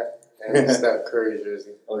Warriors hat and a Steph Curry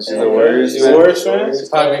jersey. Oh, she's a Warriors She's a Warriors fan? She's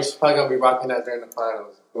probably gonna be rocking that during the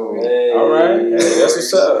finals. Hey. All right. Hey, that's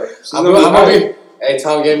what's up. She's I'm gonna be gonna hype. be. Hey,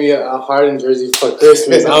 Tom gave me a Harden jersey for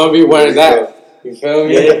Christmas. I'm gonna be wearing that. You feel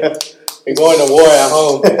me? Yeah. We going to war at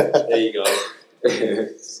home. There you go.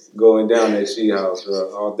 Going down that she house,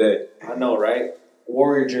 bro, all day. I know, right?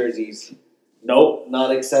 Warrior jerseys. Nope,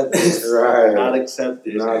 not accepted. Right. Not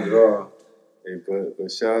accepted. Not at all. Hey,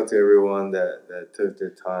 but shout out to everyone that took their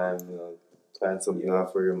time, plan something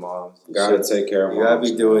out for your moms. Gotta take care of You mom.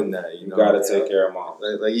 gotta be doing that. You gotta take care of mom.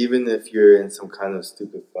 Like even if you're in some kind of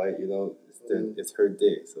stupid fight, it's her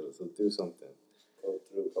day, so do something.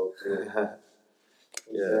 Go through.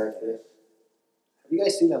 Yeah. Exactly. Have you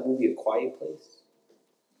guys seen that movie, A Quiet Place?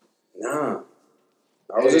 Nah.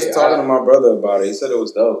 I was just talking to my brother about it. He said it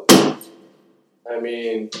was dope. I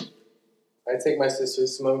mean, I take my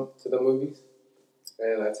sisters to the movies,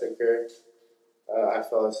 and I took her. I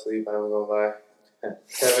fell asleep. I'm gonna lie. 10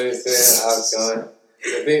 minutes in, I was gone.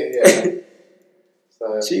 Yeah.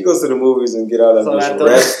 So She goes to the movies and get out of So just that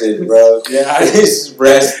rested, bro. Yeah. Just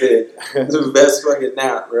rested. It's the best fucking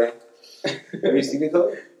nap, bro. Have you seen it,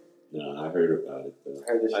 Cody? No, I heard about it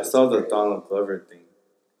though. I saw the Donald Glover thing.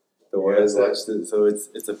 The You what? guys watched it? So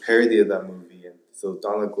it's a parody of that movie, and so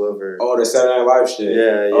Donald Glover. Oh, the Saturday Night Live shit.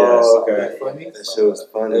 Yeah, yeah. Oh, okay. funny. That shit was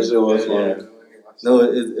funny. That shit was Yeah. funny. No,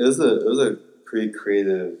 it was a pretty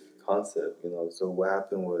creative concept, So what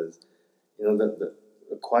happened was,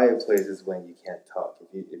 the quiet place is when you can't talk.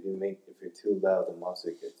 If you're too loud, the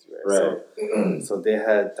monster gets you. Right. So they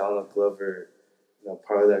had Donald Glover,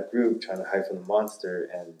 part of that group, trying to hide from the monster,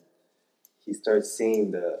 and he starts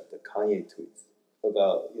seeing the Kanye tweets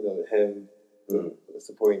about him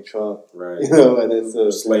supporting Trump, Right. and then so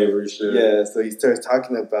Slavery shit. yeah, so he starts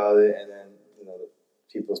talking about it, and then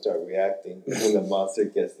people start reacting, and the monster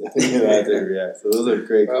gets as they react. So those are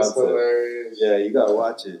great That's concepts. hilarious. Yeah, you gotta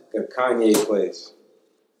watch it. The Kanye place.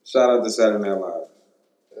 Shout out to Saturday Night Live.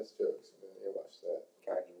 That's jokes, man. You watch that.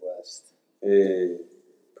 Kanye West. Hey,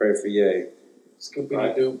 pray for Ye.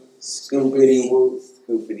 Scoopity Doo. Scoopity.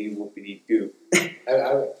 Scoopity whoopity goop.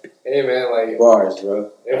 Hey man, like Bars,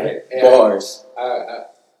 bro. and Bars.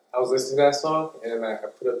 I was listening to that song and I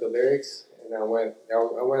put up the lyrics and I went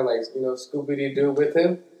like Scoopity Doo with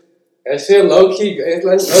him. That shit low key, it's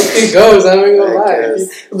like low key goes. I ain't gonna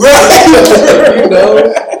lie,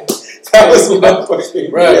 That was my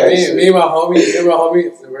fucking Bro, reaction. me and my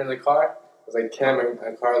homie, we're in the car. It was like Cam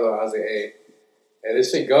and Carlo. I was like, hey, and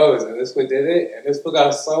this shit goes, and this fool did it, and this fool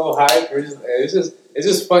got so hyped. It's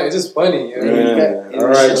just fun. It's just funny, you know. Yeah. All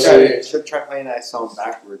right, Should try playing that song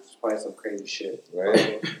backwards. It's probably some crazy shit.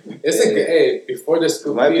 Right? It's a good. Hey, before the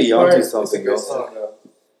Scoopity Might be part, onto it's a something good else. song though.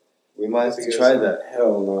 We might have That's a to good try song. that.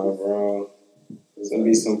 Hell no, bro. There's gonna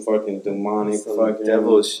be some fucking demonic Some fucking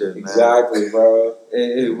devil shit, man. Exactly, bro.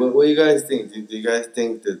 Hey, what do you guys think? Do you guys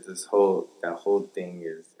think that that whole thing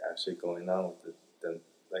is actually going on with them?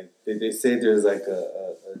 Like they say there's like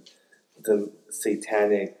the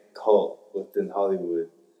satanic cult within Hollywood,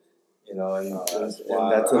 and that's a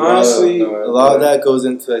Honestly, lot of that goes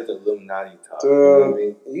into like the Illuminati talk. You know what I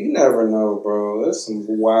mean? You never know, bro. There's some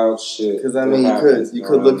wild shit. Because that you happens, could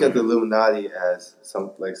bro. look at the Illuminati as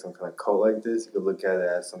some kind of cult like this. You could look at it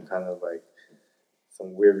as some kind of like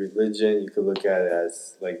some weird religion. You could look at it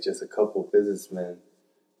as like just a couple businessmen,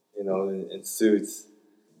 in suits,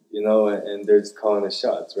 and they're just calling the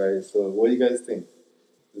shots, right? So what do you guys think?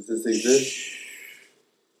 Does this exist?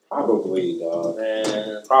 Probably, dog.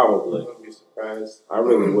 Man, Probably. I wouldn't be surprised. I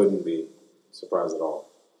really wouldn't be surprised at all.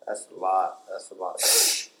 that's a lot. That's a lot.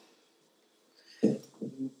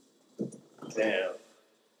 Damn.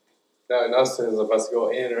 No, Nelson's about to go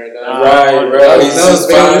in right now. Nah. Right, bro. He's No, just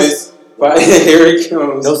Vegas. finally. Here he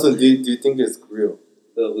comes. Nelson, do you think it's real?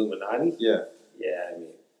 The Illuminati? Yeah. Yeah, I mean,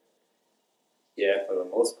 yeah, for the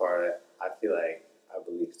most part, I feel like I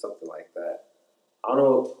believe something like that. I don't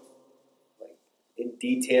know, like in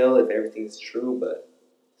detail if everything's true, but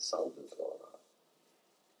something's going on.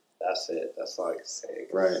 That's it. That's all I can say.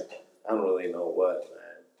 Right. I don't really know what,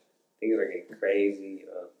 man. Things are getting crazy.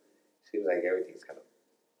 Seems like everything's kind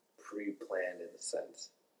of pre-planned in a sense.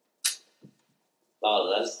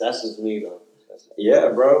 Oh, that's just me though. Yeah,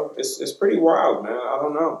 bro. It's pretty wild, man. I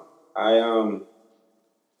don't know.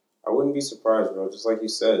 I wouldn't be surprised, bro. Just like you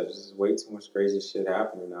said, there's just way too much crazy shit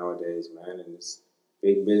happening nowadays, man. And it's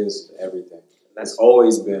big business and everything. That's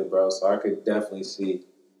always been, bro. So I could definitely see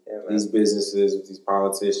these businesses with these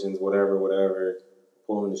politicians, whatever,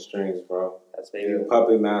 pulling the strings, bro. That's maybe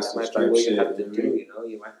puppet master that might type be what shit. you have to do. You know,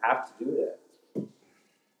 you might have to do that.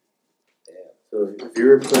 Yeah. So if you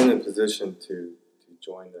were put in a position to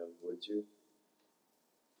join them, would you?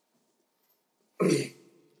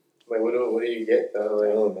 Like, what do you get though? I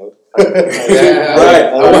Like, don't know. yeah, Right.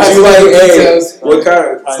 I Would you like, hey, details. what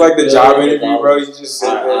kind of, it's like the job interview, bro. You just sit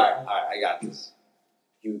All there. right, I got this.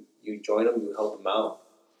 You join them, you help them out.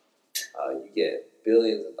 You get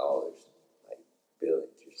billions of dollars, like billions.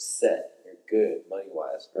 You're set. You're good money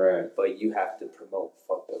wise. Right. But you have to promote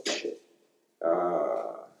fucked up shit.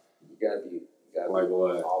 You gotta be. Like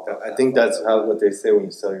what? all about I that think fucked that's up. what they say when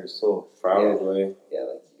you sell your soul. Probably. Yeah,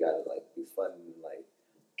 like you gotta like be funding like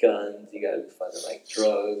guns. You gotta be funding like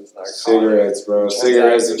drugs, narcotics. Cigarettes, bro. You're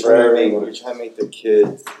Cigarettes trying are to for make, everyone. you're trying to make the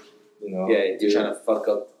kids, you know. Yeah, you're trying to fuck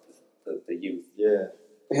up the youth. Yeah.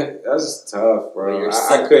 That's tough, But bro. you're I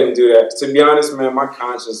set, couldn't do that. To be honest, man, my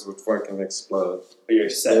conscience would fucking explode. But you're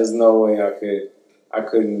set. There's no way I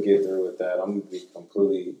couldn't get through with that. I'm gonna be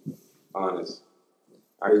completely honest.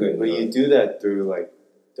 I couldn't. But do you it. do that through like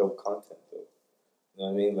dope content, though. You know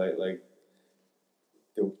what I mean? Like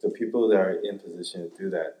the people that are in position to do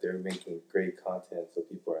that, they're making great content, so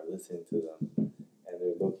people are listening to them, and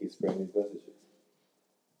they're low-key spreading these messages.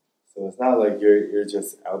 So it's not like you're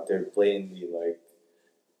just out there blatantly like,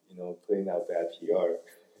 you know, putting out bad PR.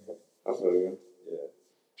 I feel you. Yeah,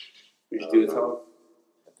 Would you do it, Tom?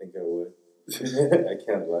 I think I would. I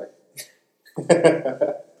can't lie.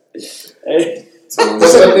 Hey. But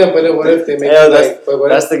what if they make Yeah, you like? But what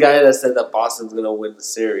That's if, the guy that said that Boston's gonna win the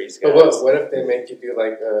series. but Guys. what if they make you do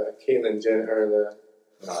like a Caitlyn Jenner or the?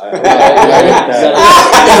 No, You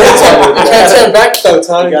can't turn back though,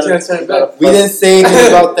 Tom. You can't turn back. we didn't say anything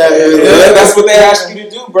about that earlier. Yeah, that's what they ask you to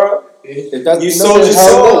do, bro. If that's, You no, sold your hell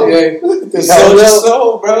soul. no. Yeah. You sold your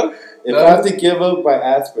soul, bro. If I have to give up, I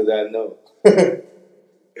ask for that. No.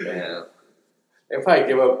 Yeah. They probably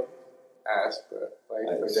give up ass, bro. Like,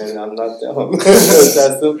 Then I'm not down. It's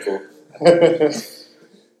that simple.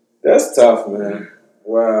 That's tough, man.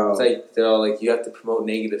 Wow. It's like, you know, like you have to promote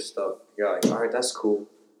negative stuff. You're like, all right, that's cool.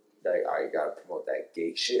 You're like, all right, you gotta promote that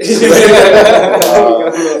gay shit.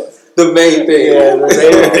 The main thing. Yeah, the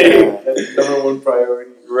main thing. That's number one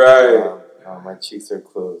priority. Right. My cheeks are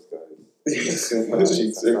closed, guys. My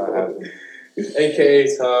cheeks are not cold. happening.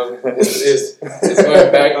 AKA Tom is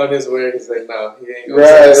going back on his word. He's like, no, he ain't going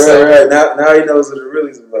Right. Now he knows what it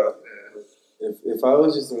really is about. If I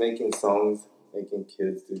was just making songs, making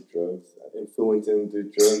kids do drugs, influencing them to do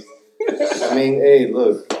drugs, I mean, hey,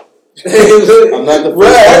 look. I'm not the first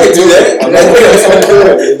Right, I can do that. I'm not the first one to do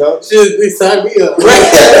it, you know? Shit, please sign me up.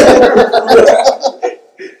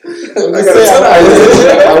 I'm just saying,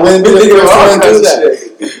 I wouldn't be the first one to do that.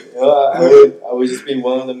 You know, I would just be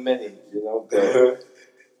one of the many, you know? But,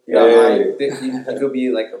 You could be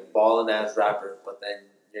like a ballin' ass rapper, but then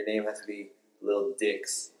your name has to be Lil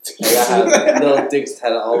Dix. Like I have Lil Dix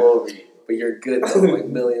tatted all over you, but you're good though, like $1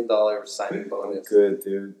 million signing bonus. good,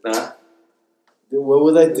 dude. Nah. Dude, what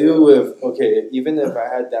would I do if, even if I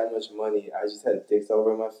had that much money, I just had dicks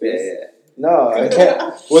over my Yeah, face? yeah. No, I can't.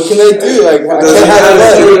 What can I do? Like, I can't have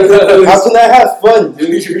fun. How can I have fun,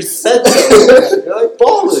 dude? You're set though. You're like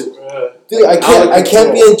ballin'. Dude, I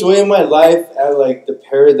can't be enjoying my life at like the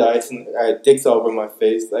paradise and I had dicks all over my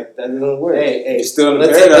face. Like that doesn't work. Hey, You're still in the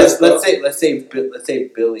let's paradise, let's say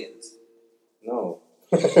billions. No.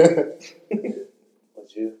 Would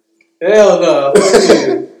you? Hell no.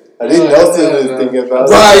 I think Nelson is thinking about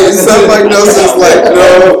it. Right, it sounds like Nelson's like,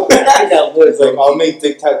 no. I got wood. It's like, I'll make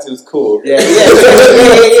dick tattoos cool. Yeah,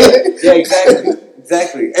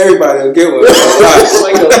 exactly. Everybody will get one.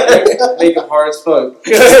 Make them hard as fuck.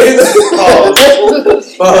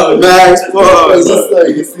 Max, pause. It's just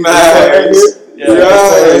like, you see Max. this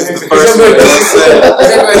Right. It's the first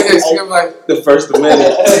Like, The First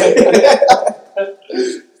Amendment.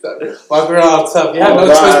 walk around tough. You have no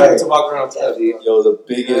choice but to walk around tough. Yo,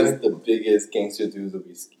 the biggest gangster dudes will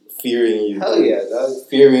be fearing you. Hell yeah, dog.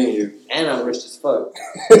 Fearing you. And I'm rich as fuck.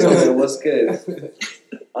 So what's good?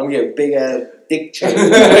 I'm getting big ass dick chain. Ice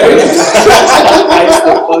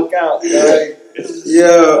the fuck out. Like, Yeah,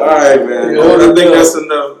 all right, man. Yeah, I think yeah. that's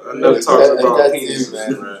enough talks about That's penis,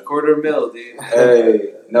 you. man. $250,000, dude.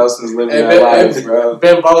 Hey, Nelson's living Hey, that life, bro.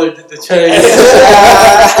 Ben Baller did the change.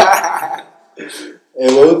 Hey,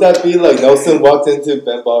 what would that be like? Nelson walked into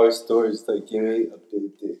Ben Bauer's store, just like, give me a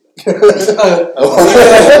big dick. Get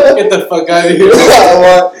the fuck out of here. I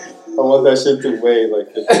want that shit to weigh like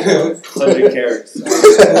 50 pounds. 100 carats.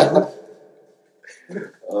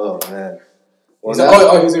 Oh man. He's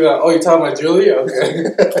like, he's like, you're talking about Julie? Okay.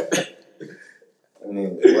 I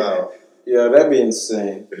mean, wow. Yeah, that'd be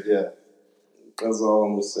insane. Yeah. That's all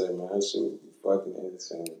I'm gonna say, man. That shit would be fucking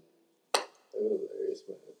insane. Hilarious,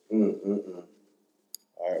 man.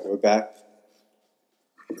 Alright, we're back.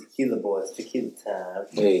 Tequila boys, tequila time.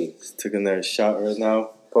 Hey, Just took another shot right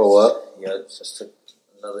now. pull up. Yeah, just took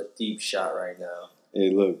another deep shot right now. Hey,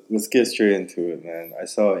 look, let's get straight into it, man. I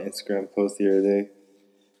saw an Instagram post the other day.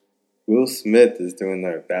 Will Smith is doing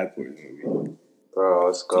that Bad Boys movie. Bro,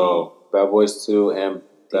 let's go. Bad Boys 2 and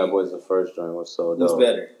Bad Boys the first joint was so Who's dope.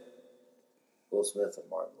 better? Will Smith or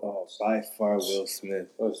Martin Oh, Lawrence? by far Will Smith.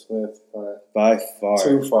 Will Smith, but By far.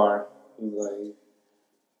 too far. He's like,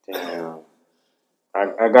 Damn.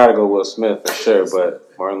 I gotta go Will Smith for sure, but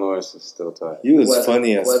Martin Lawrence is still tight. He was Who has-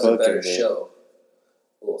 funny as who has a fuck in better there. show?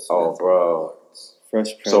 Will Smith Oh, or bro. Martin Lawrence?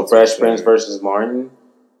 Fresh Prince. So was Fresh Prince better. versus Martin?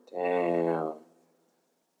 Damn.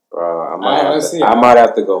 Bro, I might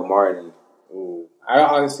have to go Martin. Ooh. I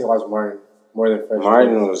honestly watch Martin more than Fresh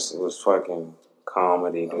Martin Prince. was fucking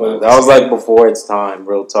comedy, dude. Well, That was like before its time,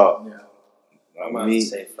 real talk. Yeah. I'm going to Me,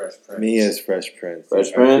 say Fresh Prince. me as Fresh Prince.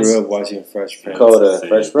 Fresh I Prince? grew up watching Fresh Prince. Coda. Same.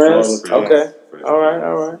 Fresh Prince? All the time. Okay.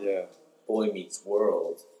 Alright. Yeah. Boy Meets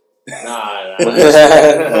World. Nah.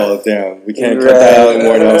 Oh, damn. We can't cut that out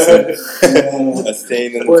anymore, Nelson. That's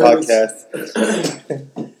staying in the podcast.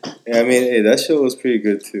 Yeah, I mean, hey, that show was pretty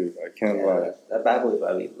good, too. I can't lie. That Bad Boys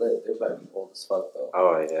might be lit. They're about to be old as fuck, though.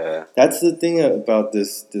 Oh, yeah. That's the thing about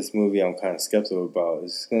this movie I'm kind of skeptical about.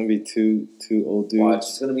 It's going to be two old dudes. Watch.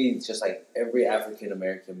 It's going to be just like every African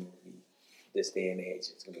American movie this day and age.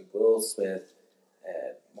 It's going to be Will Smith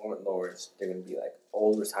and Martin Lawrence. They're going to be like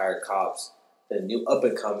old retired cops. The new up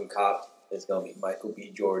and coming cop is going to be Michael B.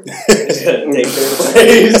 Jordan. He's going to take their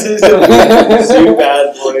place. He's going to be two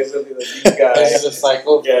bad boys. He'll be like these guys. It's a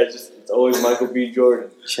cycle. Yeah, just it's always Michael B. Jordan.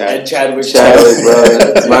 And Chadwick. Chadwick, bro.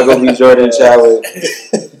 It's Michael B. Jordan, Chadwick.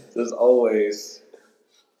 There's always,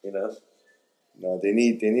 you know. No, they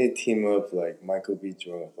need to team up like Michael B.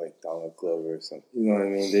 Jordan with like Donald Glover or something. You know what I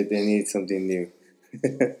mean? They need something new.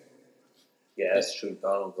 Yeah, that's true.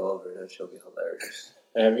 Donald Glover. That should be hilarious.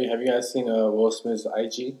 Have you guys seen Will Smith's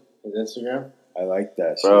IG, his Instagram? I like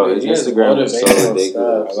that shit. Bro, his He has Instagram is so motivational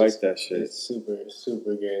ridiculous. I like that shit. It's super,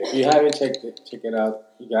 super good. If you haven't check it out.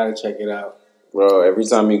 You gotta check it out. Bro, every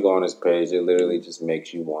time you go on his page, it literally just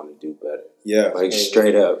makes you want to do better. Yeah. Like,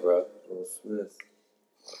 straight up, bro. Will Smith.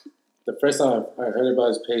 The first time I heard about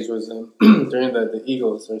his page was during the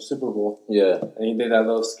Eagles or Super Bowl, Yeah. and he did that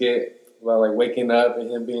little skit about like waking up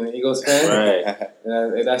and him being an Eagles fan, Right.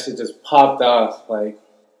 and that shit just popped off. Like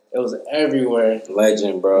it was everywhere.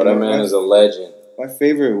 Legend, bro. That man is a legend. My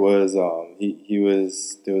favorite was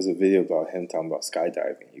there was a video about him talking about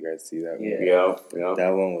skydiving. You guys see that one? Yeah. Yeah. That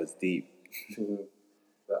one was deep.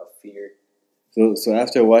 About fear. So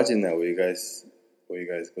after watching that, will you guys go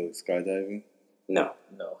skydiving? No.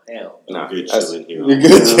 No, hell. Nah. Good That's- chilling here. You're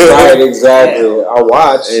good. Right, exactly. I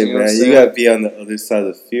watch. Hey you know what man, I'm you saying? gotta be on the other side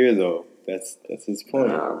of fear though. That's his point.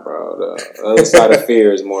 Nah, bro. The other side of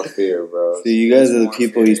fear is more fear, bro. See, you guys are the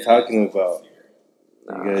people he's talking about.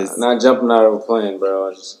 Nah, You guys- not jumping out of a plane, bro.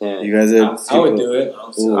 I just can't. You guys are. I would do it,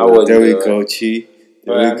 Ooh, I wouldn't there we do it. go, Chi. but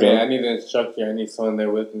There I we mean, go. I need an instructor. I need someone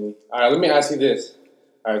there with me. All right, let me ask you this.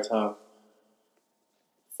 All right, Tom.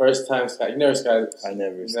 First time sky. You never sky. I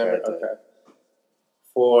never Never. skydived. Okay.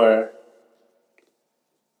 For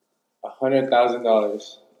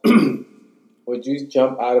 $100,000, would you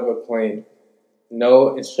jump out of a plane?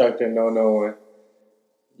 No instructor, no one.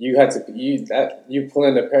 You had to you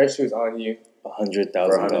pulling the parachutes on you. $100,000.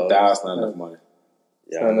 For $100,000, not enough money.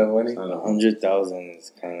 It's not enough money. Not enough money. 100,000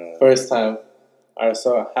 is kind of. First time. All right,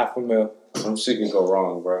 so $500,000. Some shit can go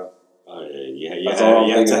wrong, bro. Oh, yeah, That's all I'm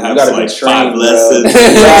you have to thinking. have You gotta like be 5 trained, bro. lessons.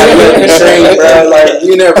 Yeah, you gotta be trained, bro. Like,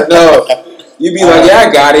 you never know. You be like, yeah, I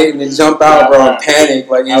got it, and then jump out, bro, and panic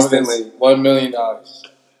like instantly. $1 million.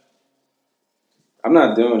 I'm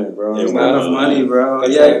not doing it, bro. Yeah, It's well, not enough money, bro.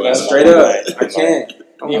 that's Yeah, right. straight up. I can't.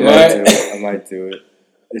 You I might. might do it.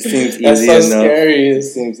 It seems That's easy so enough. scary. It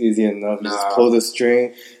seems easy enough. Nah. Just pull the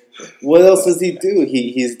string. What else does he do?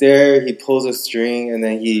 He's there. He pulls a string, and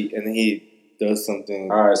then he does something.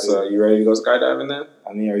 All right, so you ready to go skydiving then?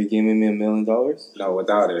 I mean, are you giving me $1 million? No,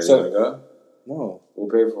 without it. So- you gonna go? No, We'll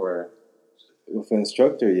pay for it. with an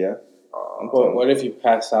instructor, yeah. What if you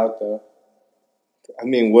pass out though? I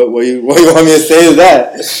mean, what you want me to say to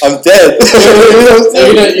that? I'm dead.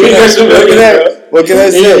 What can I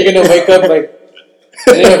say? You're gonna wake up like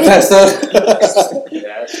you're gonna pass out.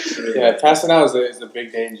 Yeah, passing out is a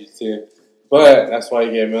big danger too. But that's why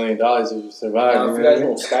you get $1 million if you survive. Now, if you guys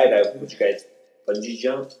won't skydive, would you guys bungee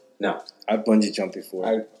jump? I bungee jumped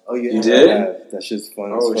before. Oh, You did? Yeah, that shit's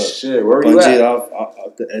fun Oh as fuck. shit! Where were you Bungee at?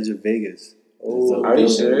 off the edge of Vegas. Oh, There's a are you building.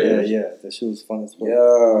 serious? Yeah, that shit was fun as fuck.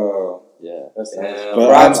 Yo, Yeah. That's damn, But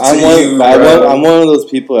props I'm to one. you, but bro. I'm one of those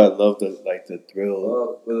people that love the thrill.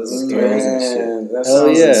 Oh, with the the thrills and shit. Man, that Hell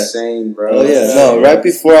sounds yeah. insane, bro. Oh yeah, no! Right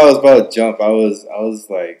before I was about to jump, I was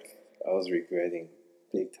regretting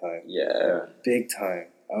big time. Yeah. Big time.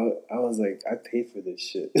 I was like, I paid for this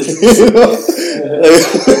shit.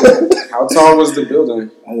 How tall was the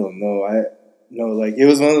building? I don't know. Like it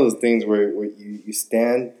was one of those things where you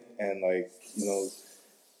stand and like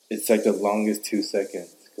it's like the longest 2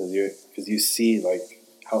 seconds because you see like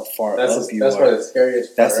how far That's up you that's are. probably the scariest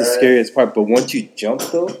part. That's the right? scariest part. But once you jump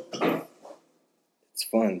though, it's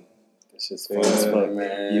fun. It's just fun as fuck.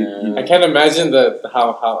 Man. I can't imagine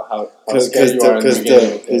how scared you are in the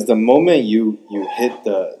beginning. Because the moment you hit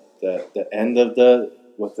the end of the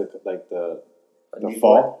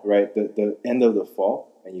fall, right? The end of the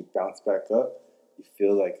fall, and you bounce back up, you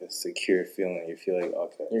feel like a secure feeling. You feel like,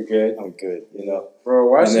 okay, You're good. I'm good.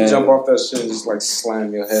 Bro, why And should you then- jump off that shit and just like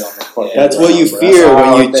slam your head on the fucking That's what you ground, bro? fear That's all when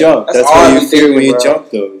I you think. jump. That's all what I you be fear when thinking, you bro. jump,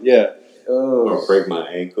 though. Yeah. Oh, Or break my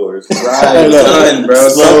ankle or something. right, know. done, bro.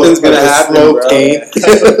 Something's gonna happen, slow bro. pain.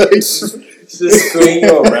 Just swing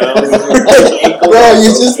around. Bro, you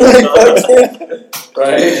just like fucking.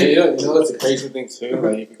 Right. And you know what's the crazy thing too?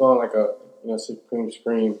 Like if you go on like a Supreme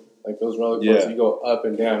Scream, like those roller coasters, Yeah. you go up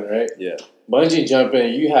and down, right? Yeah. Bungee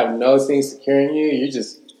jumping, you have no thing securing you. You're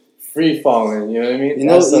just free falling. You know what I mean? You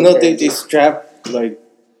know, That's so they crazy. strap like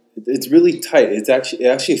it's really tight. It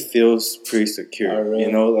actually feels pretty secure. Oh, really?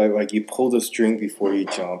 You know, like you pull the string before you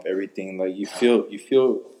jump. Everything like you feel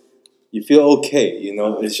okay. You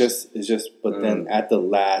know, it's just. But then at the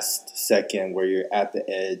last second where you're at the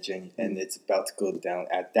edge and it's about to go down,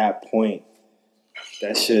 at that point,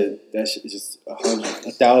 that shit is just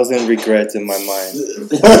 1,000 regrets in my mind.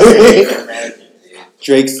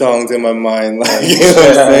 Drake songs in my mind, like you know what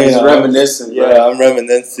I'm saying. He's reminiscing, bro. Yeah, I'm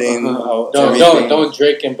reminiscing. How everything- Don't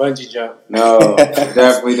Drake and bungee jump. No,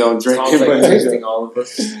 definitely don't drink Tom's it. like but- texting all of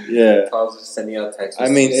us. Yeah, Tom's just sending out texts. I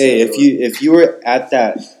mean, hey, if you were at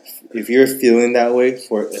that, if you're feeling that way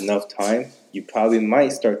for enough time, you probably might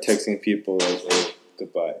start texting people like, "Oh,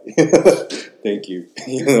 goodbye, thank you,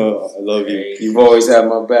 I love you." You've always had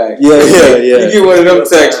my back. Yeah. You get one of them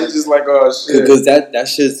texts, you're just like, oh shit. Because that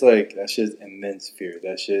shit's immense fear.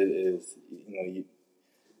 That shit is,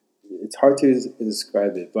 it's hard to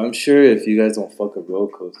describe it. But I'm sure if you guys don't fuck up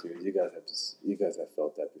roller coasters, you guys have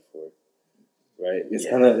felt that before, right?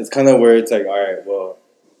 It's kind of where it's like, all right, well,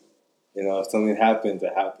 if something happens,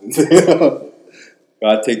 it happens.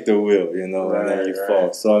 God take the wheel, and then you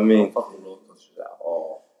fall. So I mean, fucking roller coasters at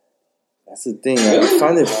all. that's the thing. I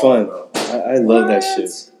find it fun. I love that shit.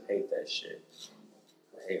 Hate that shit.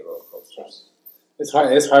 I hate roller coasters. It's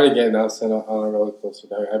hard. It's hard to get Nelson on a roller coaster.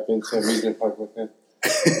 I've been to amusement park with him.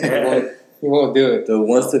 He won't do it. The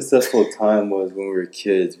one successful time was when we were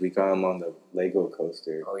kids. We got him on the Lego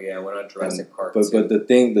coaster. Oh yeah, I went on Jurassic Park. But too. the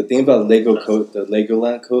thing about the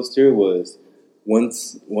Legoland coaster was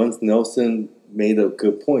once Nelson made a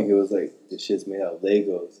good point. He was like, "This shit's made out of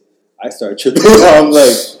Legos." I started tripping. I'm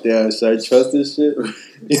like, "Damn, should I trust this shit?"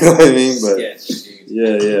 You know what I mean? But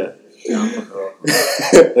yeah.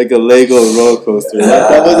 Like a Lego roller coaster.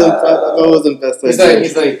 That wasn't best idea.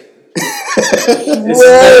 He's like.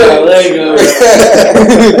 Lego.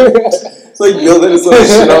 It's like building his own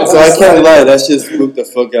shit up. So I can't lie, that shit spooked the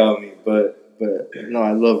fuck out of me. But no,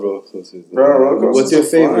 I love roller coasters. Bro, roller coasters What's your are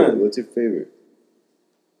favorite? fun. What's your favorite?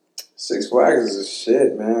 Six Flags is a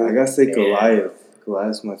shit, man. I gotta say Goliath.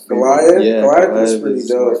 Goliath's my favorite. Goliath? Yeah, Goliath is pretty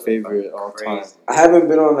dope. my favorite all time. I haven't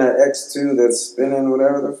been on that X2 that's spinning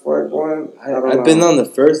whatever the fuck one. I've been on the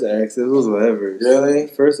first X. It was whatever. Really?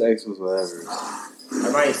 First X was whatever. I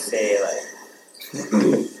might say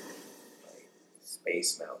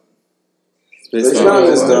Space Mountain. Space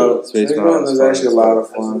Mountain is dope. Space Mountain Mountain is actually a lot of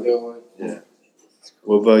That's a fun. good one.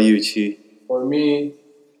 What about you, Chi? For me,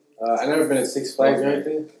 I've never been at Six Flags or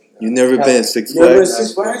anything. You've never been at Six You ever been to Flags?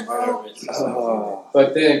 Six Flags, bro?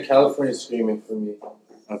 But then California's screaming for me.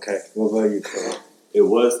 Okay. What about you, Chloe? it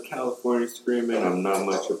was California Screaming. I'm not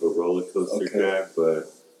much of a roller coaster guy,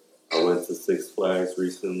 but I went to Six Flags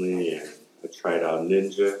recently and I tried out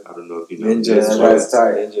Ninja. I don't know if you know Ninja. Ninja. That's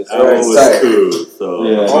tight. That one was cool. So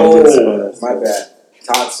My bad.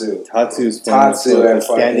 Tatsu. Tatsu's fun. Tatsu, that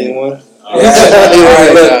standing fucking- one.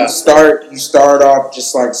 Look, you start off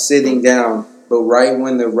just like sitting down, but right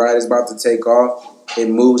when the ride is about to take off, it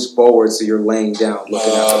moves forward, so you're laying down,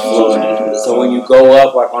 looking at the floor. So when you go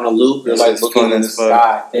up like on a loop, you're like looking in the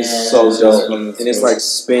sky. It's so dope, and it's like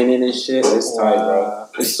spinning and shit. It's tight, bro.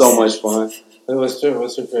 It's so much fun. What's your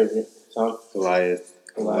favorite song? Goliath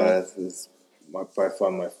is by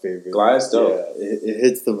far my favorite. Goliath's dope. Yeah, it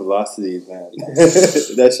hits the velocities, man.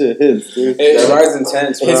 That shit hits, dude. That ride's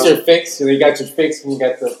intense, bro. It's your fix. So you got your fix and you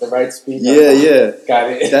got the right speed. Yeah.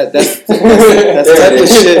 Got it. That's type of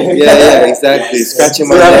shit. Yeah, exactly. Scratching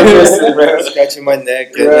my neck, scratching my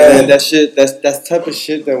neck, and then that shit. That's type of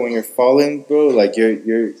shit that when you're falling, bro, like your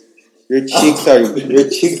cheeks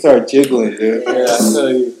are jiggling, dude. Yeah, I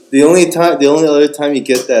tell you. The only other time you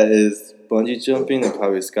get that is bungee jumping and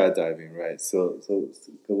probably skydiving, right? So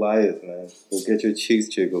Goliath, man, go get your cheeks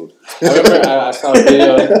jiggled. I remember I saw a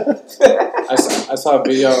video. I saw a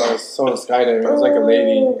video of someone skydiving. It was like a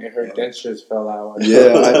lady and her dentures fell out. Yeah,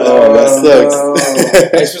 that sucks.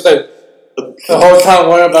 And she was like the whole time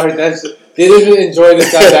worrying about her dentures. Didn't even enjoy the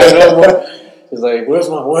skydiving no more. She's like, "Where's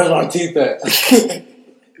my teeth at?"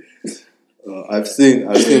 I've seen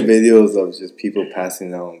videos of just people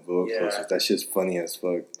passing out on roller coasters. That shit's funny as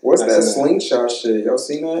fuck. What's that slingshot shit? Y'all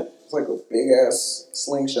seen that? It's like a big ass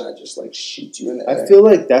slingshot, just like shoots you in the I feel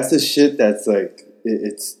like that's the shit that's like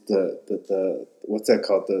it's the what's that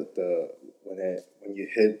called the when you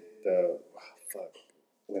hit the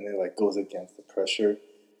when it like goes against the pressure,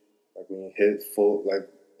 like when you hit full like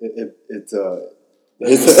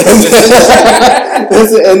it's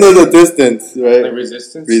the end of the distance, right? Like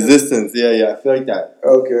resistance. Resistance, yeah. I feel like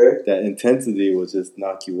that intensity will just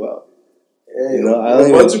knock you out. Yeah, you know, a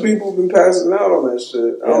bunch of people have been passing out on that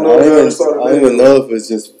shit. I don't know I if you ever don't saw the even video. know if it's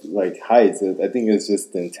just like heights. I think it's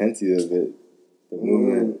just the intensity of it, the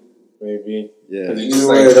movement. Maybe. Yeah. Either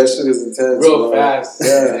way, that shit is intense. Real bro. fast.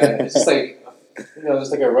 Yeah. It's just like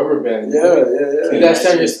just like a rubber band. Yeah. You that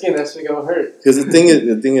shit on your skin, that shit gonna hurt. Because the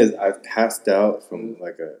thing is, I've passed out from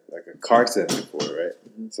like a car accident before, right?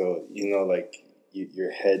 Mm-hmm. So like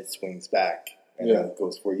your head swings back and then it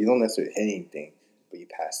goes forward. You don't necessarily hit anything, but you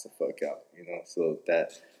pass the fuck out. So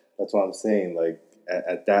that's what I'm saying. Like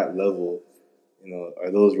at that level,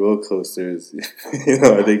 are those roller coasters?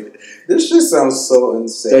 Are they? This shit sounds so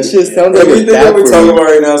insane. That shit sounds like everything that we're talking about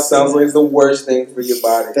right now sounds like it's the worst thing for your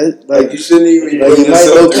body. Like you shouldn't even. Like you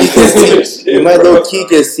might low key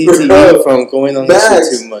get CTE from going on this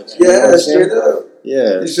shit too much. Yeah, straight up.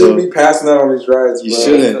 Yeah, you shouldn't be passing out on these rides. You bro.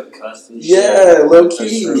 shouldn't. Yeah, low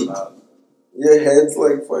key. Your head's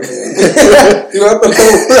like fucking. You have the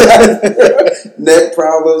whole neck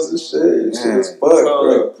problems and shit. Shit is fucked, bro.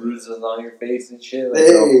 Like bruises on your face and shit. Like,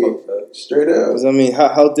 hey, straight up. Because I mean,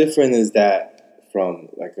 how different is that from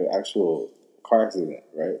like an actual car accident,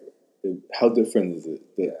 right? How different is it?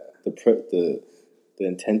 The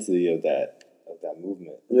intensity of that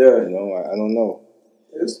movement. Yeah. I don't know.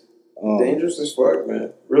 It's dangerous as fuck,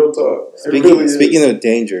 man. Real talk. Speaking of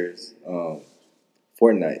dangers,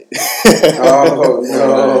 Fortnite. Oh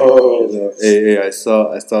no! Hey, I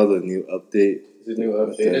saw the new update. The new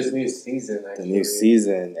update. There's a new season. Actually. The new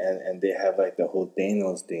season, and they have like the whole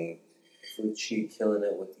Thanos thing. Fuchi killing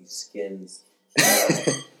it with these skins.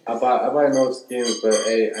 I buy no skins, but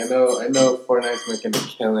hey, I know Fortnite's making a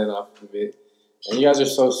killing off of it, and you guys are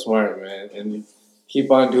so smart, man, and you keep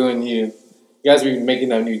on doing you. You guys be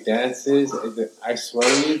making up new dances. I swear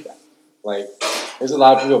to you, like there's a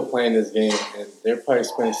lot of people playing this game, and they're probably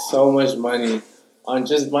spending so much money on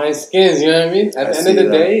just buying skins. You know what I mean? At the end of the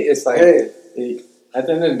day, it's like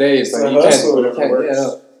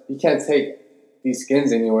you can't take these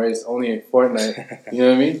skins anywhere. It's only in Fortnite. You know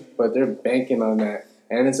what I mean? But they're banking on that,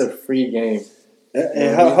 and it's a free game.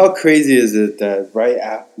 And how crazy is it that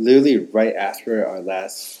literally right after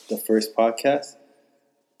the first podcast,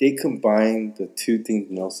 they combined the two things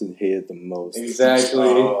Nelson hated the most. Exactly.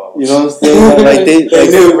 You know what I'm saying? Like they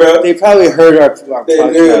knew, bro. They probably heard our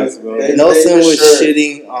podcast, bro. Nelson was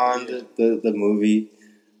shitting on the movie.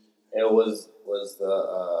 It was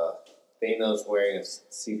the Thanos wearing a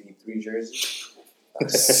CP3 jersey.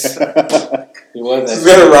 He was. He's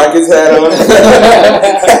got a Rockets hat on.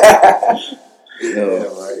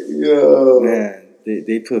 Yo, man.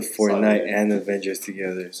 They put Fortnite and Avengers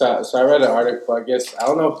together. So I read an article. I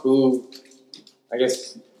don't know who. I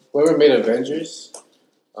guess whoever made Avengers,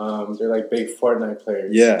 they're like big Fortnite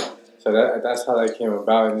players. Yeah. So that's how that came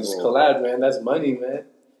about. And just collab, man. That's money, man.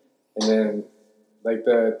 And then, like,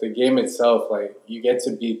 the game itself, like, you get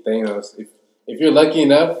to beat Thanos. If you're lucky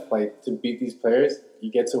enough, like, to beat these players,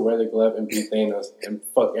 you get to wear the glove and beat Thanos and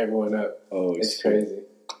fuck everyone up. Oh, it's crazy.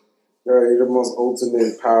 Bro, you're the most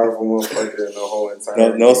ultimate, powerful motherfucker in the whole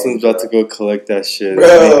entire Nelson's about to go collect that shit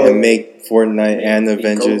Bro. and make Fortnite and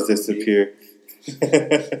Avengers disappear.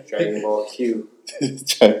 Dragon Ball Q.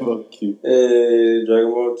 Dragon Ball Q. Hey,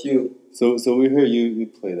 Dragon Ball Q. So we heard you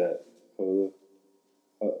play that.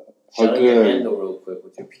 How Shout out your good? handle real quick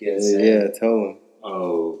with your PSN. Yeah, tell him.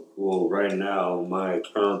 Oh, well, right now, my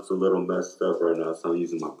account's a little messed up right now, so I'm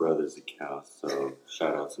using my brother's account. So,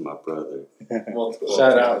 shout out to my brother.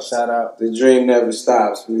 Shout out. The dream never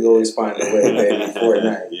stops. We always find a way, baby.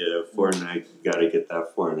 Fortnite. Yeah, Fortnite. You gotta get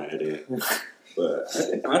that Fortnite in. But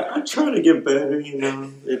I try to get better, you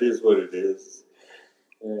know. It is what it is.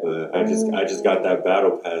 Yeah. But I just got that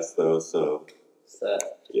battle pass though, so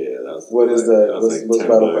yeah, that was. What is that? What's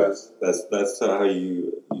battle $10. That's how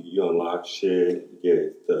you unlock shit, you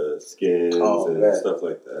get the skins and stuff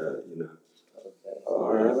like that, you know.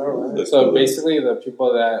 All right. So basically, the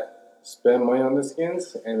people that spend money on the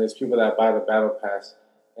skins, and there's people that buy the battle pass,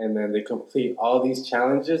 and then they complete all these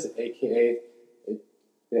challenges, aka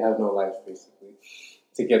they have no life basically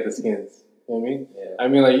to get the skins. You know what I mean? Yeah. I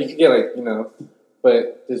mean, like, you could get, like, you know,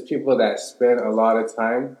 but there's people that spend a lot of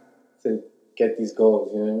time to get these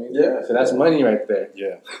goals. You know what I mean? Yeah. So that's money right there.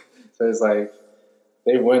 Yeah. So it's like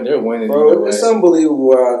they're winning. Bro, it's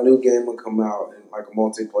unbelievable how a new game will come out and like a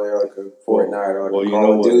multiplayer, like a Fortnite or like a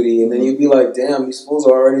Call of Duty, and then you'd be like, "Damn, these fools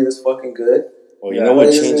are already this fucking good." Well, you know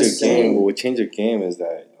what changed your game? What would change your game is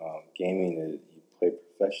that gaming is you play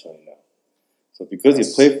professionally now. So because you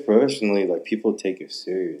play professionally, like, people take you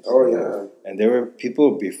serious. Oh yeah. And there were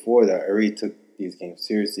people before that already took these games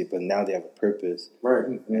seriously, but now they have a purpose, Right.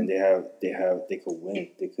 and they could win.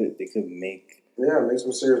 They could make make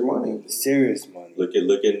some serious money. serious money. Look at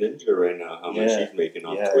Ninja right now, how much he's making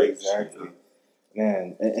on Twitch. Exactly. You know?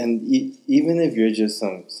 Man, and even if you're just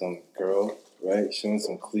some girl, right, showing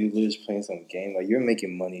some cleavage, playing some game, like, you're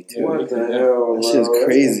making money too. What the hell? That shit's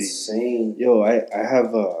crazy. That's insane. Yo, I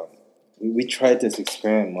have we tried this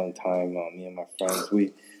experiment one time. Me and my friends,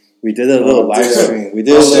 we did a little live stream. We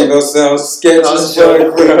did a Shit little. gonna sound sketchy as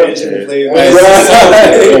fuck, bro.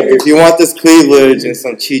 If you want this cleavage and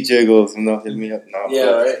some cheat jiggles, hit me up. No,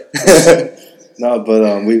 right. No,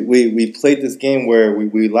 but we played this game where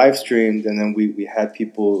we live streamed, and then we had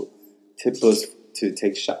people tip us to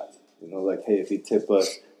take shots. Like, hey, if you tip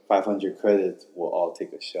us 500 credits, we'll all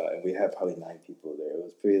take a shot. And we had probably 9 people there. It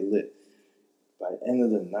was pretty lit. By the end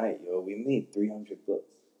of the night, we made $300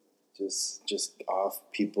 just off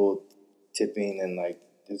people tipping, and like,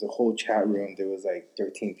 there's a whole chat room. There was like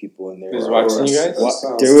 13 people in there. Just watching you guys.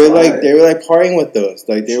 They were like partying with us.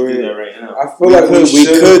 Like, they were. Do that right now. I feel like we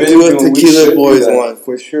could do a Tequila Boys one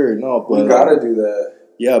for sure. No, but we gotta do that.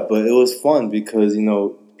 Yeah, but it was fun because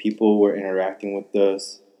people were interacting with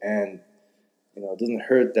us, and it doesn't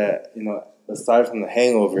hurt that aside from the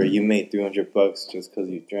hangover, you made $300 just because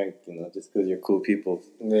you drank. Just because you're cool people.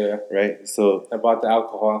 Yeah. Right. So I bought the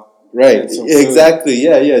alcohol. Right. Exactly.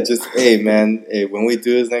 Yeah. Just when we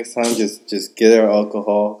do this next time, just get our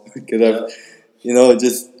alcohol, get our,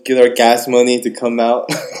 just get our gas money to come out.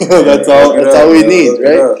 That's all we need,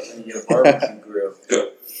 right? And get a barbecue grill.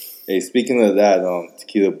 Hey, speaking of that,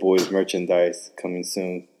 Tequila Boys merchandise coming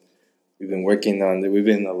soon. We've been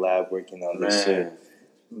in the lab working on this shit.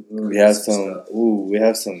 Mm-hmm. We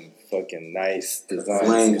have some fucking nice designs.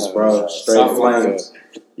 Flames, bro. Straight flames.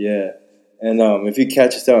 Yeah. And if you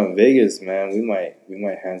catch us out in Vegas, man, we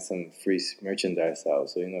might hand some free merchandise out.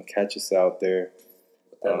 So catch us out there.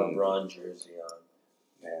 With that LeBron jersey on.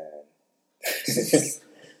 Man.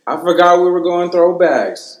 I forgot we were going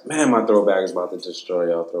throwbacks. Man, my throwback is about to destroy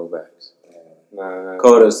y'all throwbacks. Nah.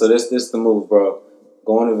 Coda, so this the move, bro.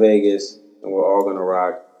 Going to Vegas, and we're all gonna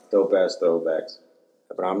rock dope ass throwbacks.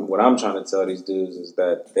 But what I'm trying to tell these dudes is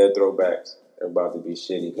that their throwbacks are about to be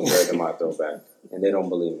shitty compared to my throwback, and they don't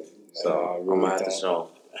believe me. So I'm gonna have to show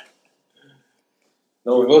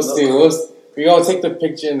them. We'll see. We're gonna take the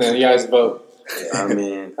picture and then you guys vote. I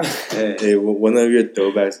mean, hey, one of your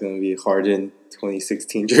throwbacks gonna be Harden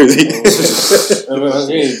 2016 jersey.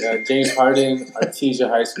 James Harden, Artesia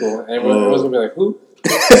High School, and everyone's gonna be like, who?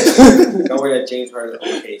 Don't wear that James Harden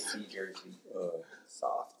OKC jersey.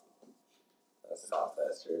 Soft. That's soft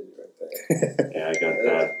ass jersey right there. Yeah, I got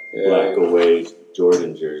that black away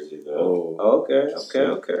Jordan jersey though. Oh, okay.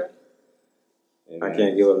 I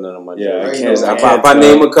can't give up none of my jerseys. I can't. If I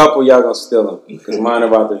name a couple, y'all gonna steal them because mine are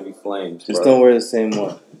about to be flamed. Just don't wear the same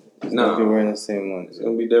one.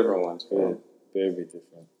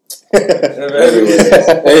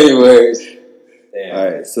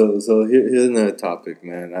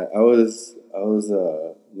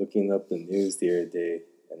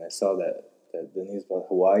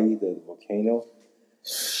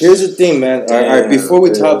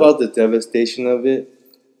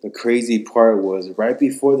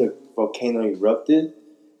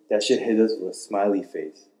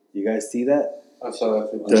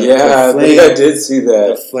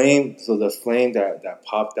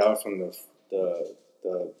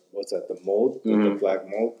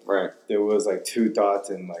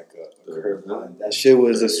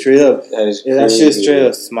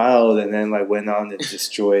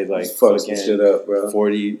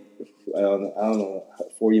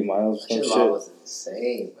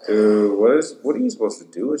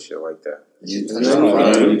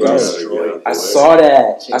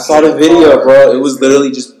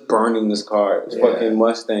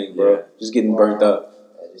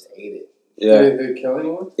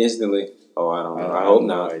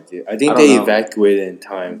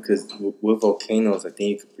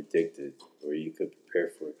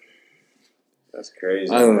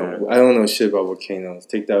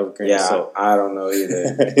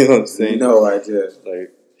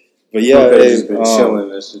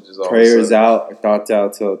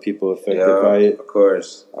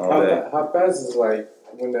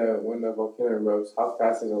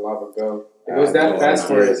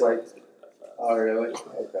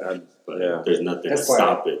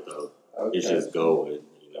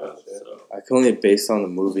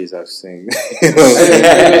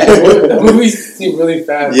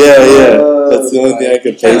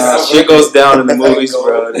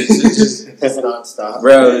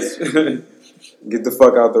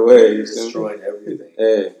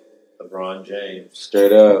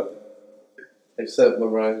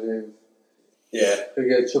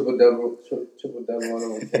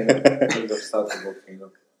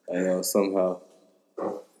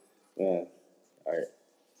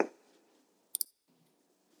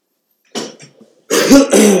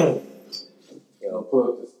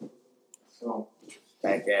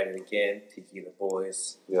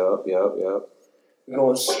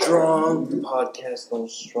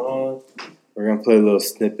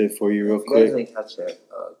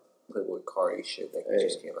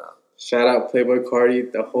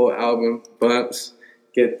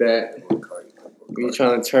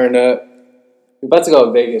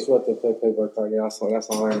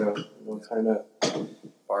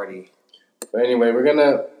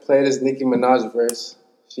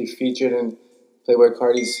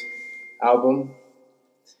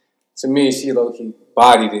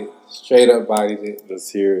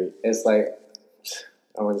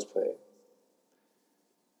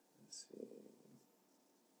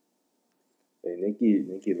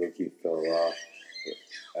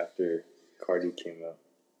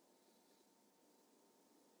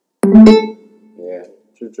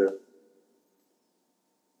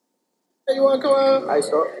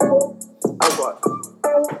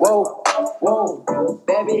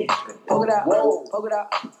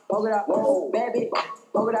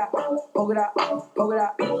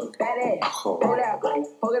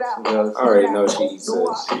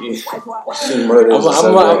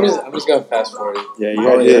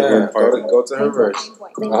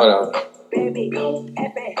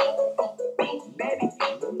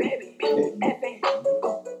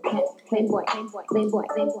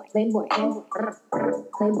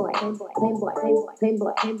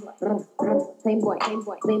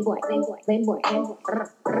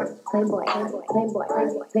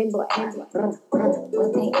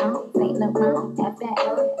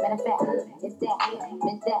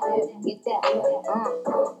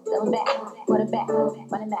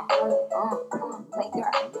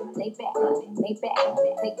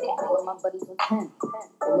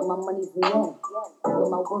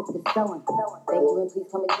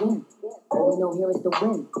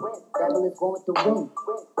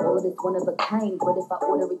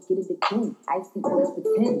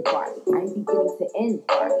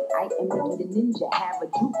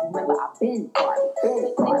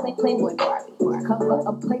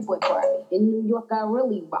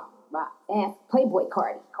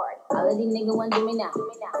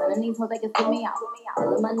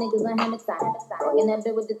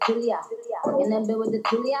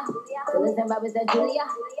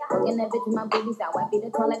 Fucking that bitch with my boobies out. I beat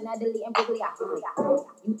the call like Natalie and Brooklyn.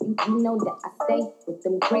 You know that I stay with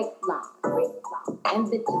them great lines. And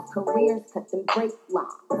bitches' careers cut them break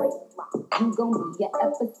lines. You gon' be an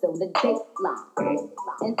episode of Dateline.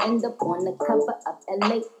 And end up on the cover of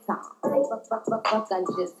LA Times. Fuck, I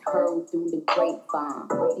just heard through the grapevine.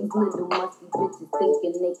 These little musty bitches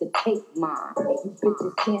thinking they could take mine. You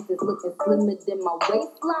bitches' chances looking slimmer than my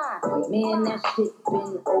waistline. Man, that shit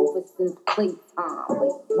been over since playtime.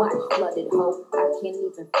 Watch flooded hoe, I can't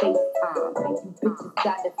even FaceTime. You bitches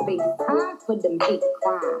gotta FaceTime for them hate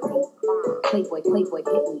crimes. Playboy, hit me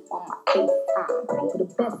on my FaceTime. For the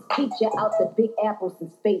best feature out the Big Apple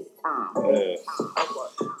since FaceTime.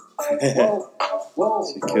 Whoa,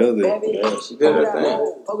 She killed it. Yeah, she did her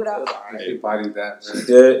thing. She bodied that. She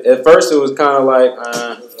did. At first, it was kind of like,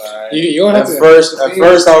 You don't have at to. first,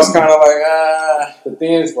 I was kind of like, The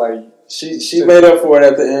thing is, like, She made up for it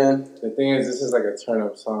at the end. the thing is, this is like a turn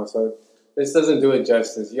up song, so this doesn't do it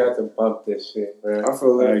justice. You have to bump this shit, bro. I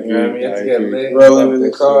feel like You know what I mean? You have to get lit. rolling bump in the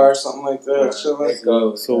this car or shit. something like that. Chilling. It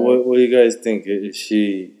goes, So man. what do you guys think? Is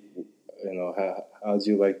she, how'd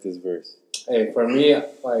you like this verse? Hey, for me,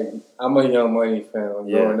 like, I'm a Young Money fan. I'm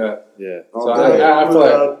growing up. Yeah. So I feel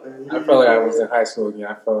like I was in high school again.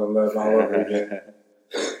 I fell in love all over again.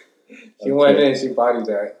 She went in, she bodied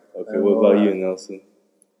that. Okay, what about you, Nelson?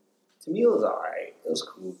 To me, it was alright. It was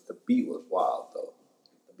cool. The beat was wild, though.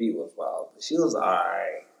 The beat was wild. But she was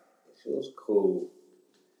alright. She was cool.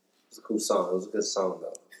 It was a cool song. It was a good song,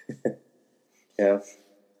 though. Yeah.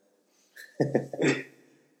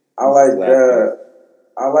 I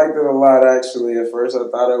liked it a lot, actually. At first, I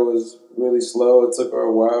thought it was really slow. It took her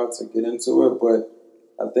a while to get into it, but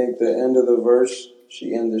I think the end of the verse,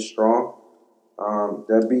 she ended strong.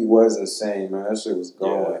 That beat was insane, man. That shit was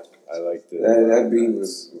going. Yeah, I liked it. That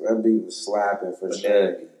beat was slapping for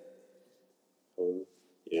sure.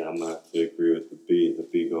 Yeah, I'm gonna have to agree with the beat. The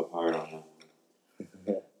beat go hard on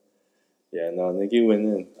that. Yeah, no, Nicki went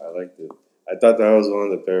in. I liked it. I thought that was one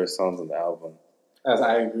of the better songs on the album. As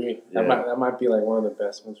I agree. Yeah. That might be like one of the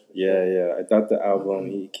best ones. For sure. Yeah. I thought the album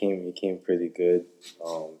he came pretty good.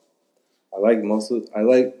 I like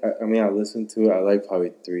I listened to it. I like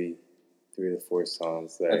probably three to four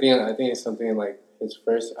songs. I think it's something like his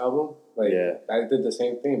first album. Like, Yeah. I did the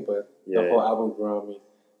same thing, but the whole album grew on me.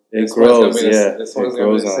 It This one's grows, gonna be yeah. This one's It gonna be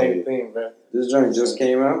grows the on same you. thing, bro. This joint just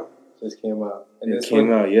came out? Just came out. And It this came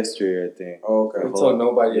one, out yesterday, I think. Oh, okay. we told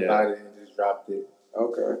nobody yeah. about it and just dropped it.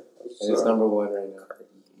 Okay. And it's number one right now.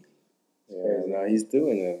 Yeah, no, he's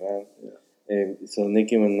doing it, man. Yeah. And so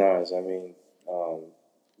Nicki Minaj, I mean,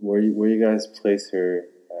 where you guys place her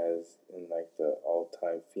as in like the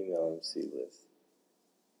all-time female MC list?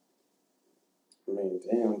 I mean,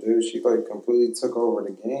 damn, dude, she like completely took over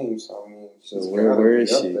the game. So I mean, So where is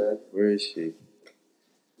she? Where is she?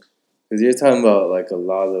 Because you're talking about like a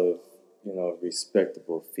lot of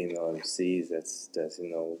respectable female MCs that's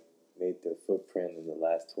made their footprint in the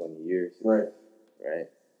last 20 years. Right.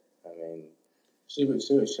 I mean, She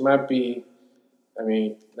might be, I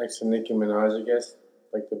mean, next to Nicki Minaj, I guess,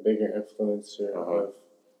 like the bigger influencer of,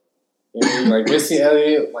 like Missy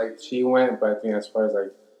Elliott, like she went, but I think as far as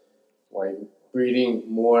like breeding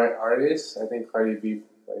more artists, I think Cardi B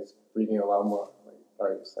is breeding a lot more like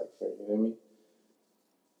artists like her. You know what I mean?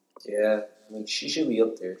 Yeah, I mean, she should be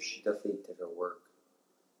up there. She definitely did her work.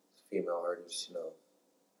 Female artist,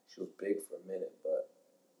 she was big for a minute, but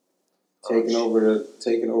taking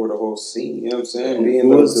over the whole scene. You know what I'm saying? Yeah. Being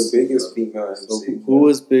the biggest female MC. so who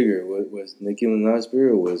was bigger? Was Nicki Minaj bigger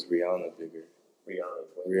or was Rihanna bigger?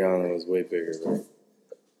 Rihanna was way bigger, right?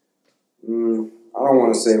 I don't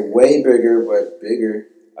want to say way bigger, but bigger.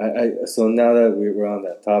 So now that we're on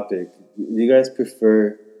that topic, do you guys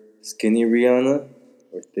prefer skinny Rihanna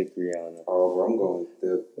or thick Rihanna? Oh, bro, I'm going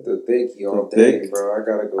the thicky all The day, thick? bro. I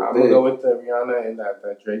gotta go I'm thick. gonna go with the Rihanna in that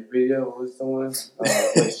Drake video. What was the one?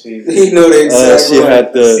 When she You know the exact she one.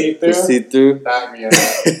 had the See-through? see-through. That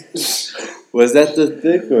Rihanna. Was that the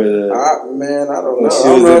thick or the? Man, I don't know. She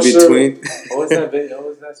I'm not was in sure. between. What was that video? What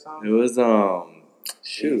was that song? It was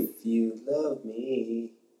shoot. If you love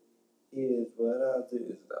me, here's what I'll do.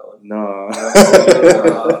 Is that one? No,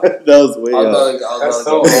 Nah. that was way up. That's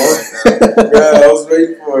so old. Yeah, I was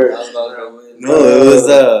waiting for it. No,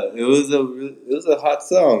 it was a hot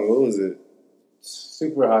song. What was it?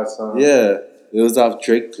 Super hot song. Yeah, it was off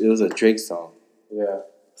Drake. It was a Drake song. Yeah.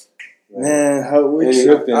 Man, how we're Any-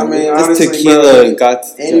 tripping. I mean, this honestly, tequila bro, got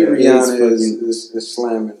Any Rihanna fucking- is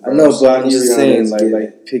slamming. I know, but I'm Any just Rihanna saying, is getting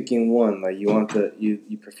like picking one. Like you want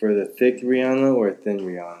you prefer the thick Rihanna or thin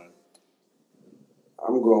Rihanna?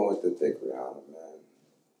 I'm going with the thick Rihanna, man.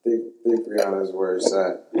 Thick Rihanna is where it's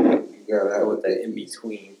at. You gotta have With it. that in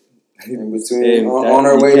between. in between Hey, on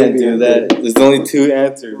our you way to can't do being that. good. There's only 2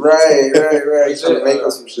 answers. Right. He's trying to make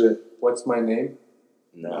up some shit. What's my name?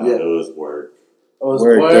 Nah, Yeah. it was work. Oh, it's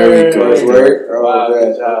Word, Word. there we go. First work. Oh, Wow, bad.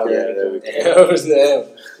 good job. Okay. Yeah, there we go. It was them.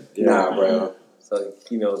 Nah, bro. So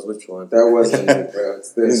he knows which one. That wasn't it, bro.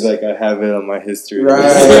 It's this. He's like, I have it on my history. Right.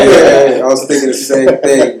 I was thinking the same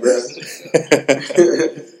thing, bro.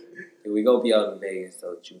 We gonna be out in Vegas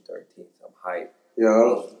till June 13th. I'm hyped.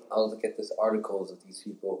 Yo. I was looking at this articles of these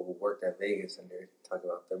people who worked at Vegas, and they're talking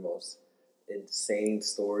about their most insane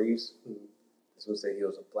stories. This was that he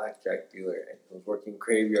was a blackjack dealer and he was working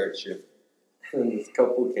graveyard shift. And this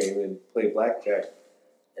couple came and played blackjack,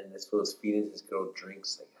 and this was feeding his girl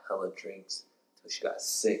drinks, like hella drinks, till she got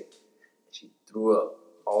sick. And she threw up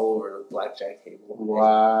all over the blackjack table.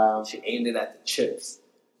 Wow. And she aimed it at the chips,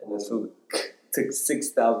 and this fool took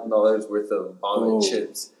 $6,000 worth of vomit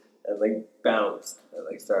chips and like bounced and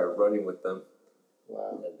like started running with them.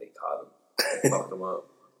 Wow. And then they caught him, and fucked him up.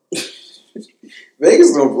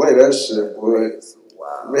 Vegas don't play that shit, boy.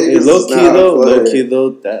 Wow. Hey, Vegas low is key not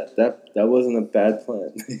though, that wasn't a bad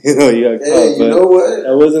plan. You got caught, Hey, you but know what?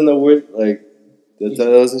 that wasn't the worst. Like that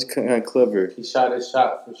was just kind of clever. He shot his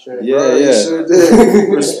shot for sure. Yeah, Bro, yeah. You sure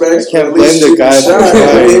did. Respect. I can't at blame least the shoot guy for shot,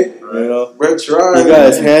 trying. man. You know, Brett tried. he got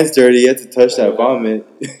his hands dirty. He had to touch that vomit.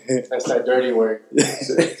 That's that dirty work.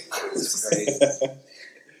 It's crazy.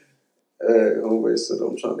 Hey, homeboy said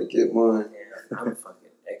I'm trying to get mine. Yeah, I'm fucking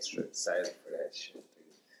extra excited for that shit,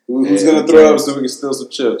 dude. Who's Yeah, gonna throw up so we can steal some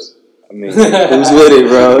chips? I mean, Who's with it,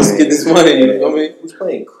 bro? Let's get this money. You know what I mean? Who's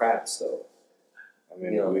playing craps though?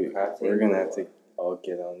 we're gonna have to all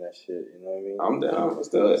get on that shit. You know what I mean? I'm down. Let's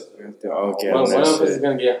do it. We have to all get One on of that us is shit.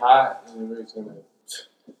 gonna get hot, and we're just gonna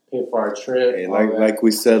pay for our trip. Hey, all like that. like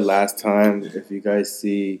we said last time, if you guys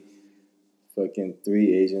see fucking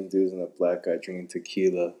 3 Asian dudes and a black guy drinking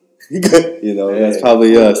tequila, you know, that's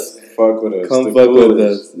probably us. Fuck with us. Come The fuck with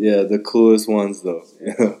coolest. us. Yeah, the coolest ones though.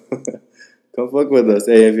 You know? Come fuck with us.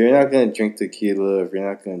 Hey, if you're not gonna drink tequila, if you're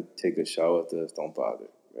not gonna take a shot with us, don't bother.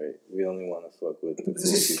 Right? We only want to fuck with the cool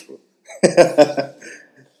people.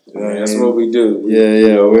 You know That's I mean? what we do.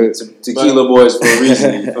 Yeah, we're Tequila boys for a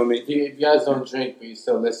reason. You feel me? If you guys don't drink, but you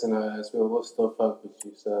still listen to us, we'll still fuck with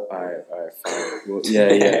you. So. alright, fine. Well,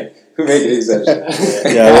 yeah. Make an exception.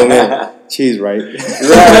 Yeah, well, man, cheese, right?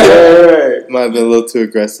 right. Might have been a little too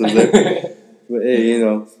aggressive there. But hey, you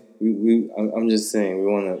know, I'm just saying, we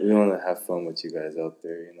wanna have fun with you guys out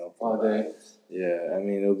there, you know. All day. Yeah, I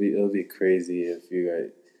mean, it'll be crazy if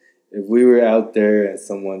we were out there and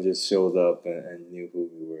someone just showed up and knew who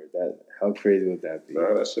we were. How crazy would that be?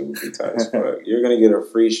 Bro, that shit would be tight as fuck. You're gonna get a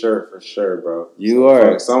free shirt for sure, bro. You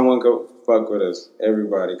are. Fuck, someone go fuck with us.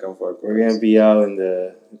 Everybody come fuck with us. We're gonna be out in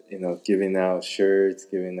the, giving out shirts,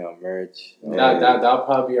 giving out merch. That'll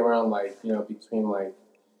probably be around between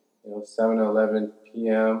 7 to 11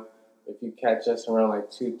 p.m. If you catch us around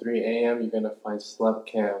 2, 3 a.m., you're gonna find Slump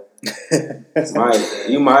Camp.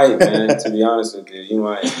 You might, man. To be honest with you, you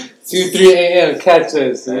might. 2, 3 a.m. catch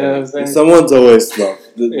us. You know what I'm saying? Someone's always slumped.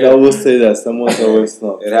 I will say that someone's always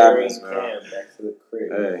slumped. It happens, man. Cam back to the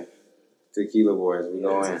crib. Hey, tequila boys, we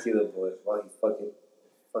going. Tequila boys while he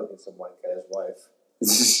fucking some white guy's wife.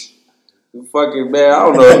 You fucking man, I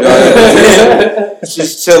don't know. Y'all.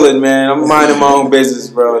 Just chilling, man. I'm minding my own business,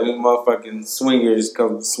 bro. These motherfucking swingers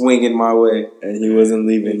come swinging my way. And he wasn't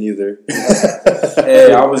leaving either.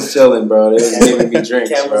 Hey, I was chilling, bro. They was giving me drinks,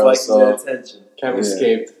 Cam bro. was So, attention. Cam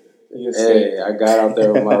escaped. He escaped. hey, I got out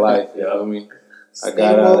there with my life. You know what I mean? I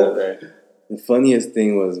got out of there. The funniest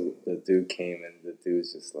thing was the dude came and the dude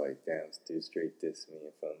was just like, damn, this dude straight dissed me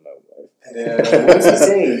in front of my wife. Yeah. What's he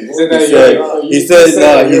saying? He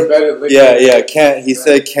said you're better looking. Yeah. He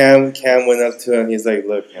said Cam went up to him. He's like,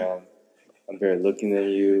 look, man, I'm better looking than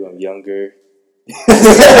you. I'm younger.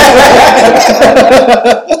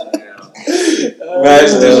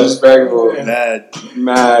 Max disrespectful. Mad.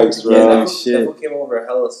 Max, bro. Yeah, That shit. fool came over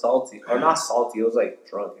hella salty. Or not salty, it was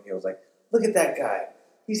drunk. And he was like, look at that guy.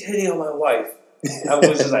 He's hitting on my wife. I was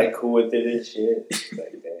just cool with it and shit.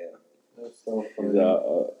 Like, damn. That's so He's funny.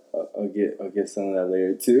 I'll get some of that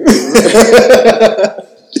later too.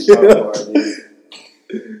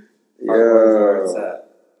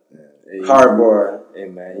 Yeah. Hardboard. Hey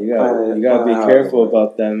man, you gotta be careful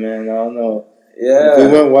about that, man. I don't know. Yeah. If we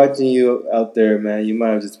weren't watching you out there, man, you might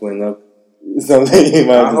have just went up something. You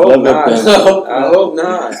might I have just hope leveled not. them. I hope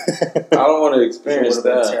not. I don't want to experience It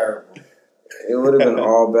would've been that. terrible. It would have been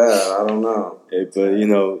all bad. I don't know. Hey, but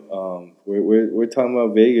we're talking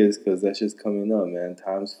about Vegas because that's just coming up, man.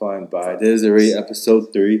 Time's flying by. This is already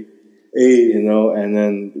episode 3. Hey. And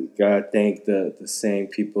then gotta thank the same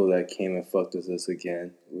people that came and fucked with us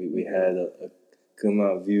again. We had a good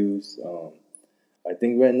amount of views. I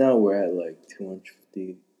think right now we're at like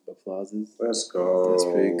 250 applauses. Let's go. That's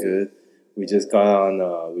pretty good. We just got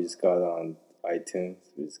on iTunes.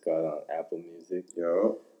 We just got on Apple Music.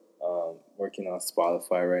 Yo. Working on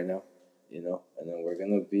Spotify right now, you know, and then we're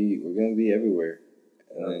gonna be everywhere,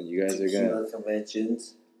 and then you guys are gonna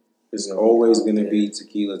conventions. It's always gonna be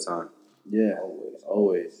tequila time. Yeah,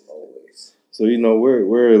 always. So you know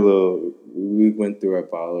we went through our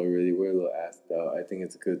bottle already. We're a little asked out. I think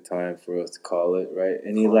it's a good time for us to call it, right?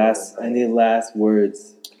 Any last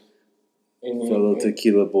words, fellow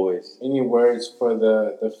tequila boys? Any words for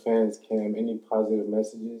the fans, Cam? Any positive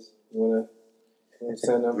messages you wanna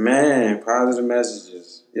send them? Man, positive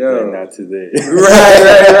messages. Yo, not today.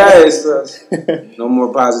 right. So, no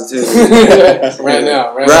more positivity. right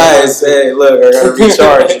now. Right. Say, look, I gotta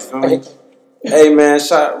recharge. You feel me? Hey man,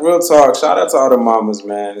 real talk. Shout out to all the mamas,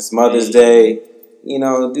 man. It's Mother's Day. You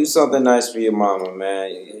know, do something nice for your mama,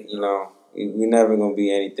 man. You know, we're never gonna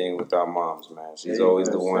be anything without moms, man. She's always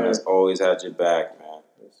the one that's always had your back, man.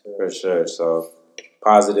 For sure. So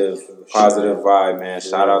positive vibe, man.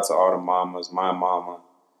 Shout out to all the mamas, my mama,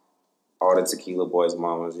 all the tequila boys'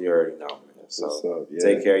 mamas. You already know, man. So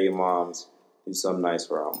take care of your moms. Do something nice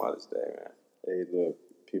for our Mother's Day, man. Hey, look,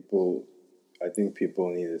 I think people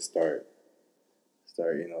need to start,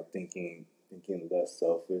 you know, thinking less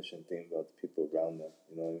selfish and thinking about the people around them.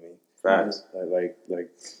 You know what I mean? Facts. Like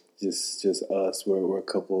just us. We're a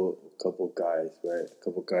couple guys, right? A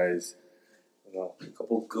couple guys. You know, a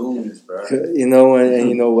couple goons, bro. You know, and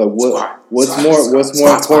you know, like what's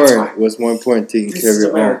more important? Taking care of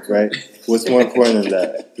your own, right? What's more important than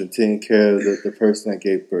that? Than taking care of the person that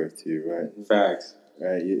gave birth to you, right? Facts.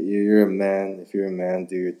 Right. You're a man. If you're a man,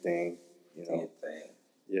 do your thing. You know. Do your thing.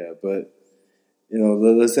 Yeah, but you know,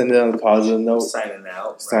 let's end it on a positive note. Signing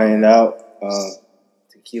out.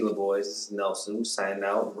 Tequila Boys. This is Nelson. Signing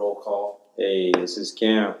out. Roll call. Hey, this is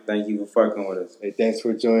Cam. Thank you for fucking with us. Hey, thanks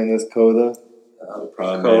for joining us, Coda. No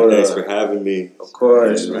problem, man. Thanks for having me. Of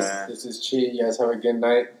course, man. This is Chi. You guys have a good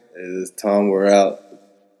night. This is Tom. We're out.